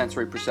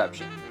 Extrasensory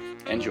Perception.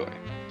 Enjoy.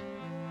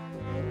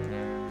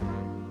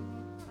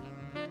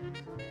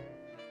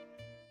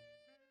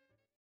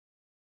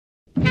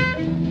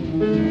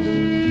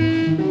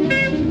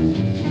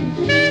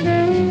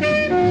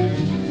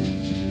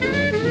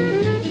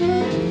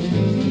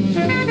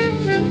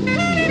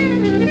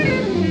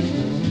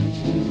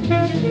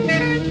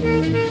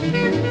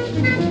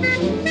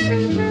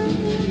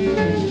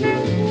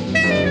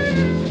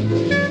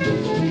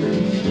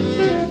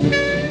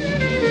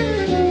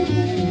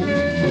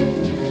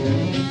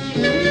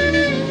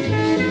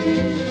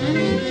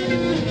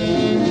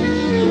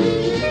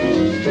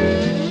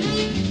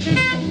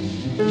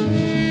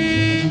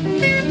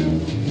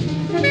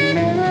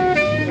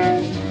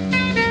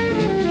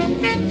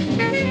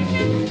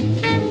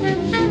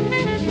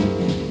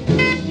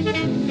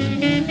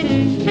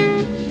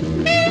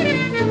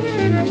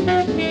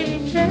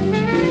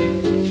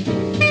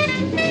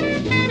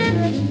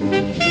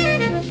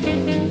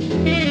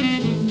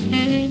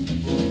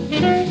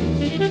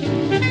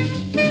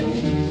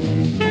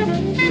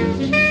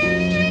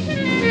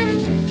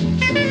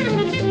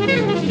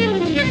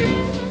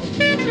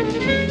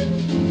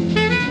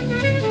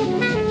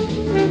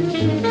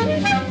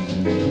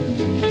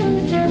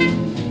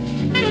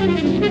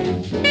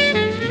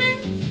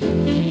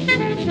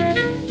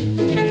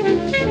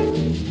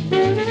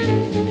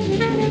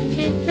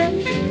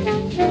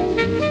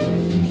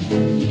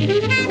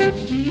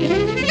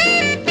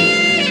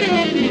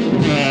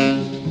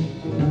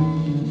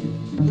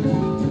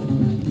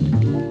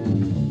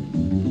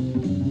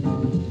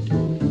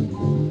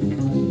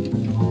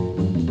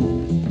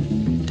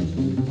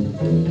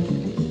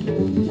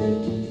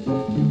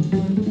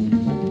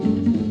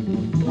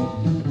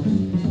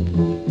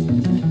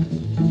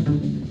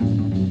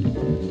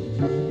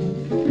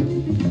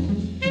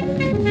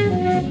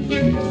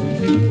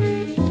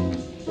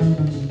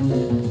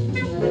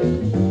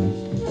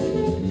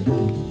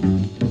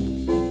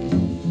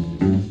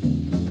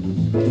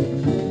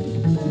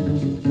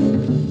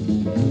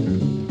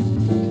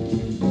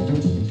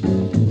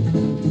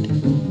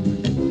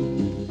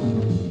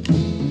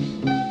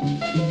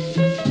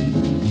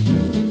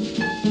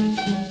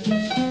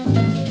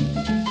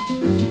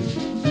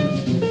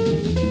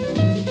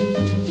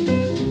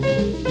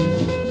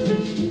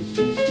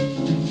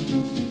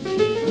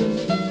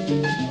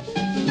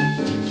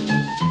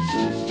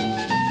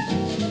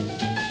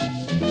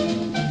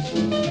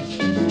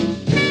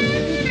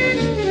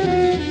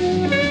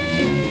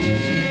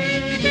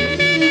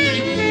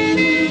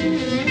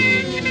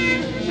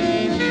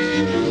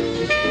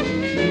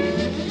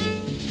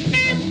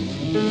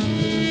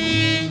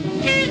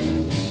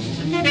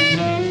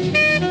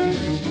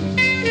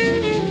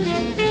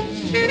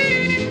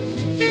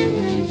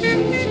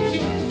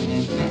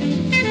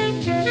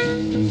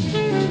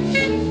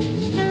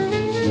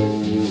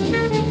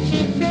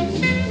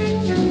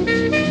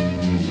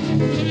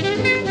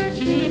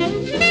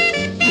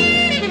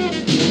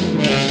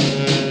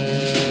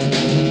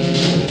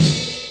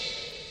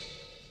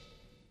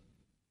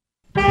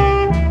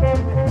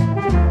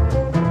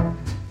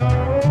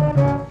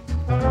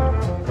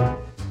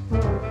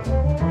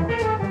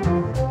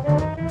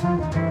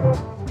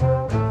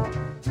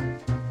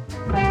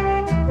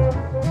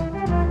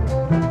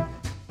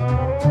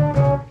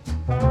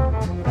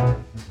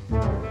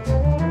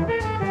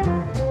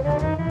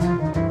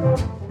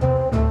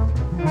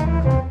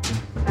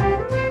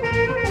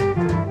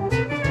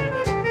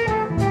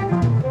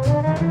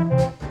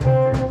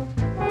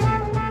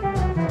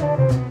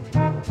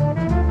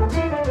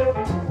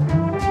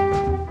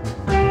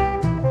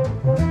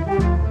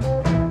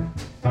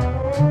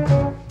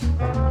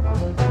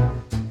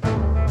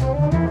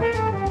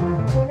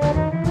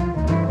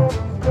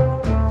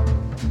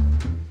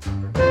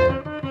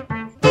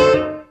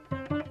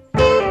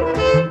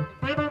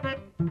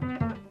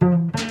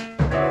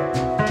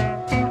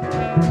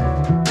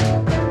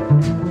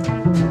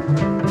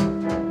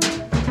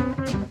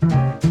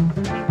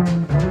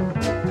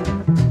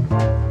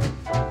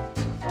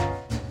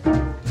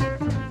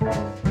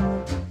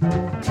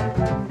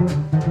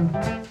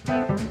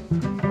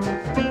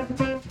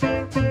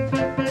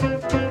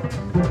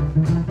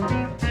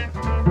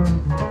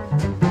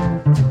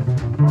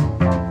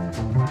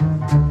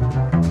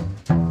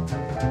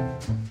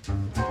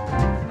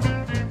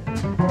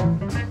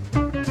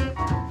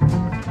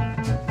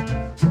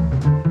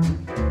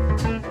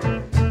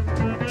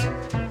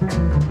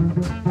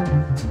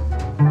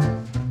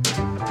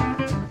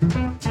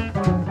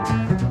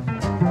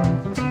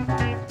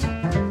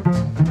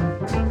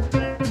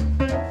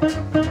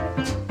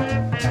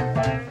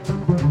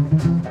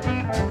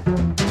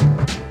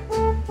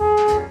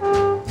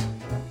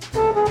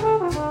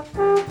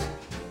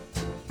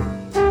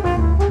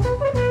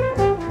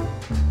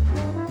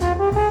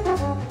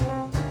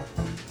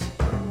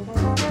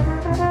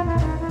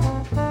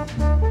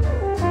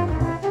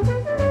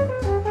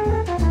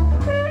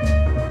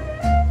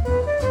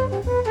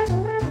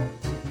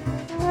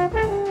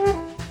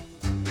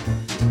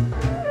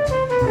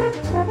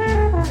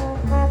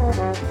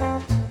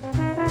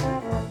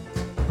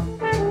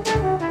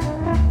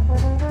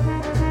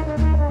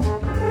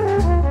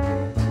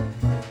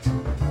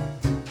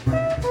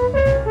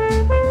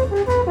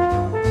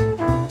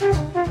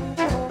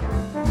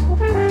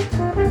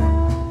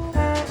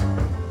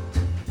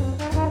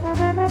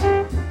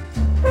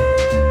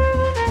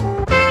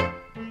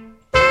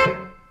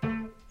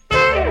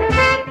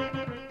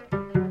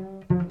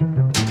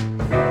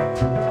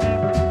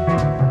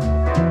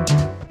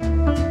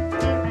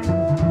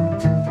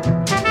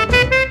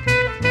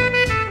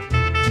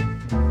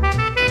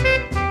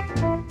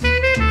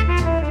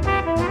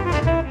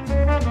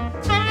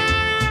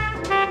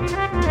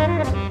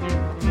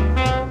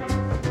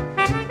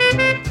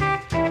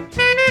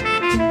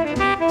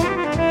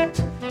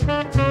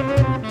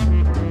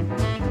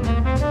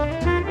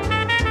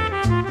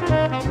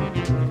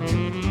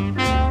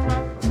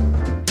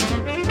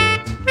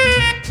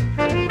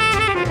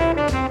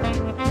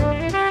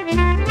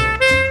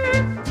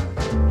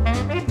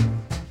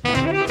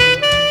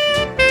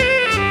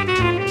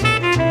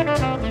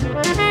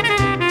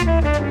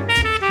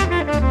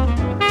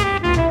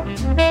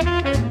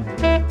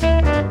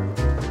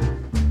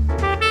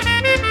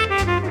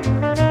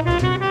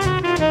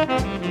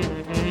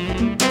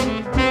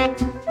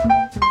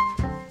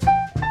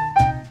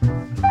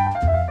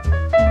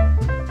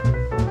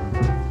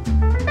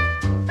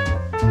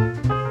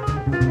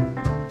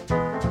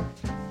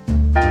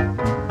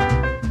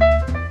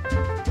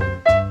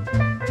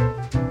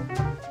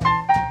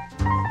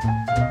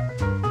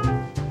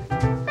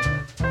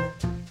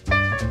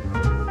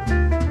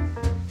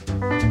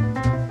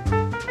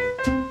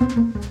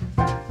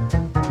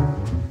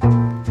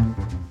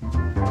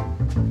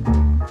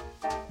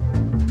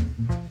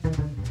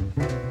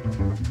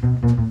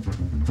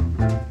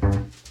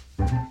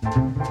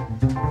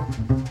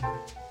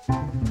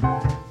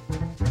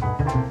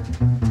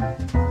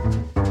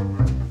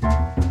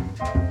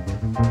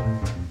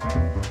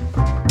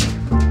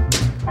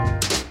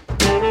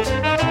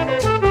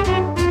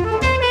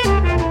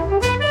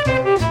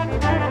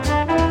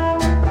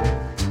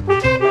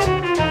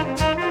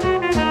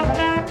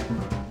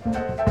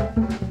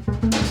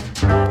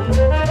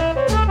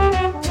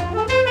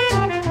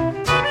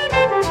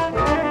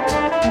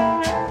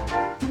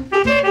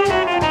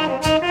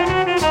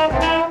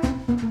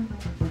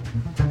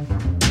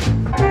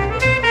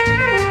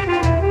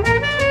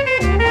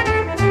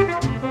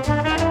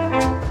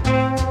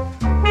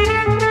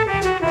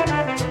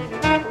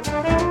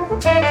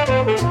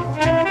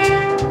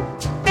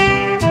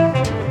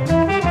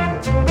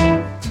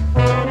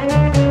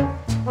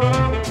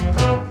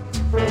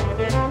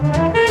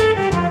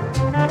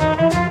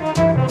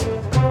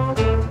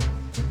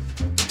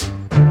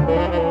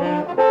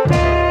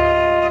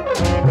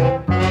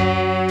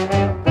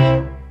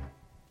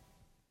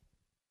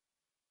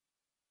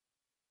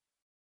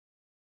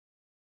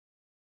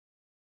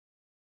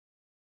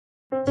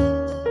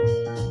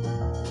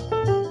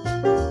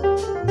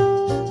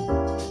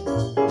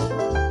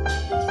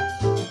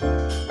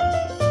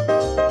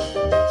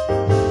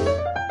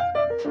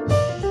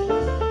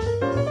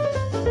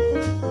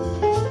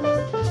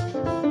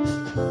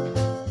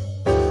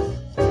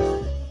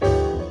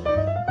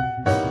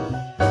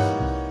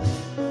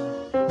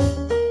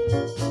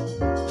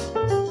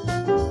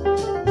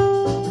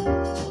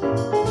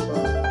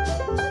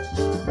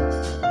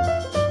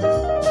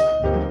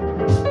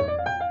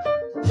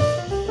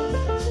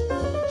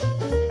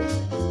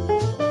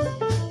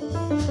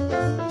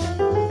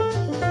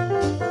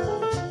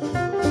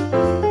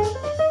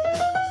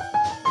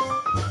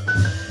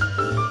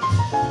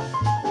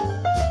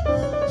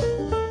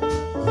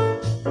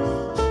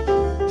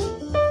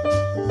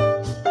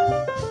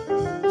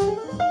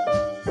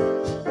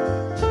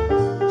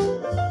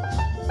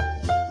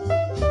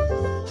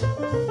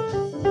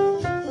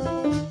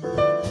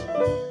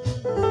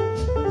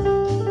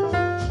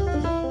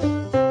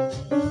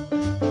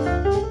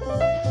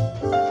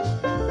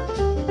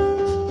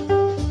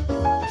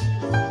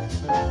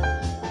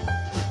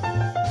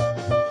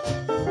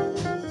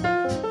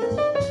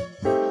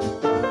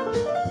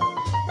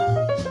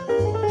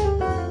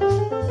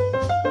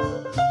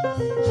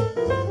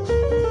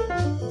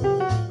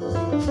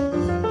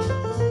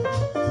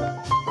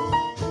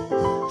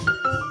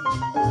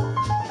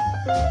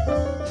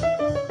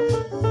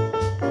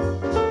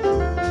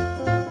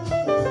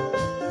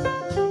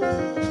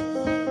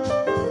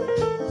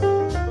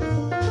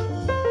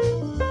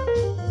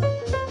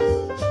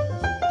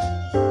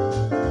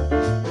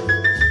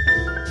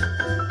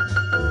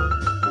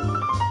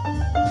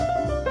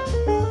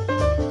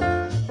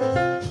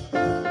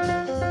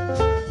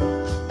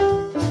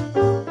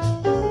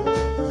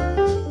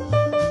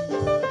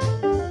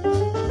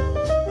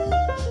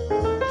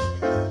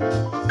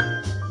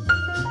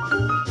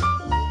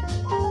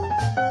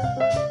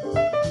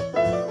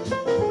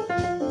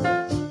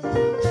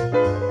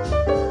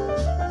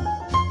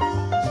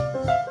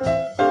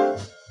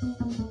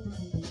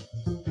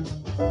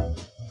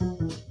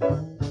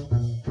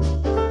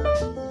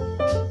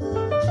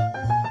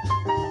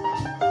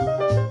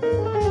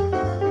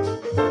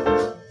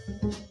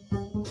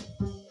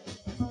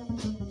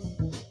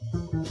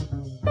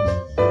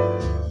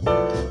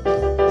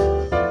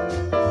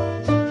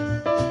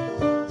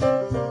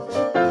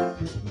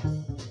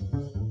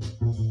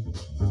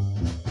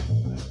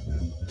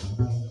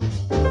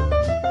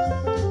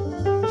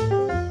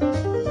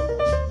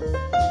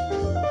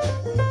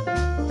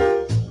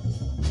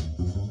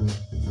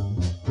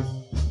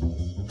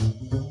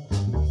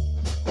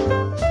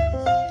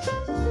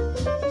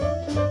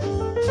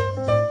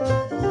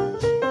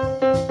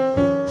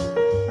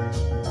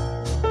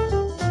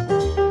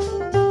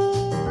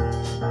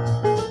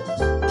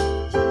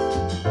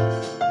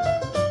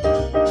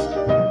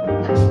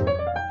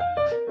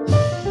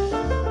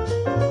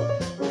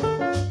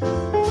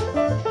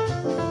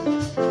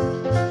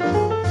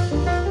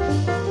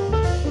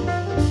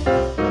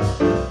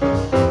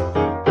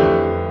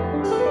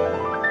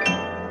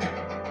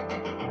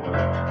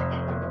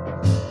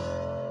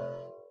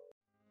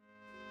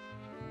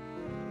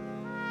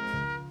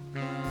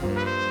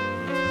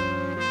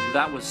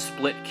 That was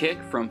Split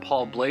Kick from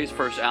Paul Bley's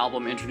first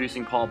album,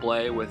 introducing Paul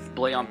Bley, with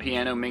Bley on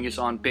piano, Mingus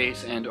on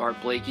bass, and Art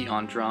Blakey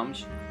on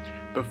drums.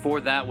 Before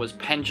that was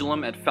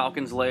Pendulum at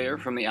Falcon's Lair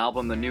from the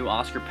album The New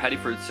Oscar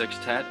Pettiford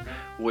Sextet,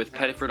 with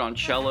Pettiford on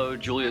cello,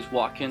 Julius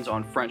Watkins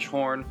on French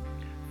horn,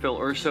 Phil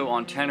Urso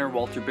on tenor,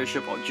 Walter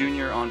Bishop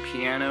Jr. on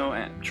piano,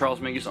 and Charles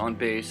Mingus on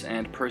bass,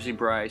 and Percy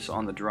Bryce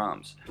on the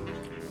drums.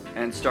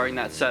 And starting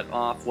that set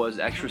off was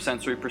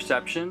Extrasensory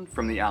Perception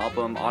from the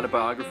album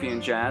Autobiography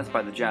in Jazz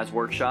by the Jazz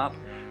Workshop,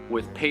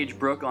 with Paige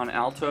Brooke on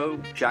alto,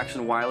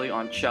 Jackson Wiley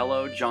on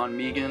cello, John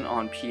Megan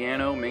on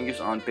piano,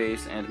 Mingus on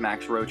bass, and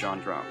Max Roach on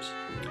drums.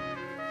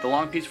 The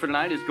long piece for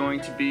tonight is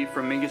going to be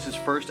from Mingus's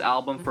first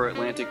album for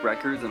Atlantic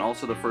Records, and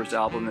also the first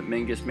album that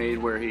Mingus made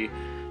where he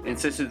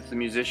insisted that the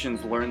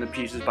musicians learn the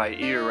pieces by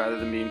ear rather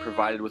than being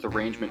provided with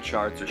arrangement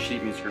charts or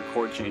sheet music or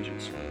chord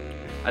changes.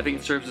 I think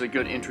it serves as a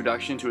good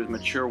introduction to his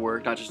mature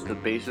work, not just as a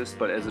bassist,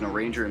 but as an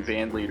arranger and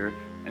band leader,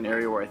 an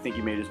area where I think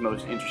he made his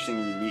most interesting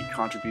and unique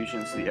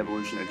contributions to the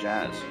evolution of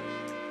jazz.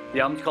 The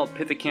album's called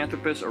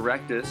Pithecanthropus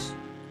Erectus,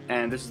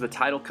 and this is the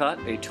title cut,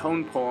 a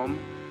tone poem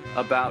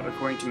about,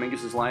 according to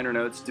Mingus's liner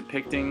notes,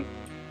 depicting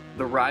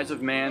the rise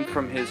of man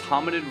from his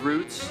hominid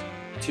roots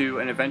to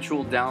an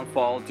eventual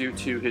downfall due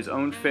to his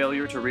own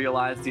failure to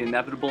realize the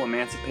inevitable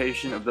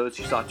emancipation of those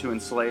he sought to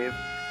enslave,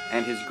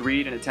 and his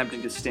greed in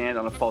attempting to stand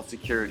on a false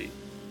security.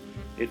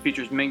 It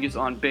features Mingus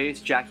on bass,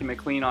 Jackie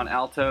McLean on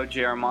alto,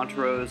 J.R.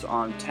 Montrose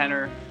on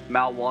tenor,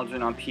 Mal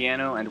Waldron on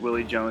piano, and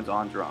Willie Jones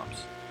on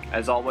drums.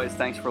 As always,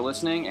 thanks for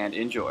listening and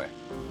enjoy.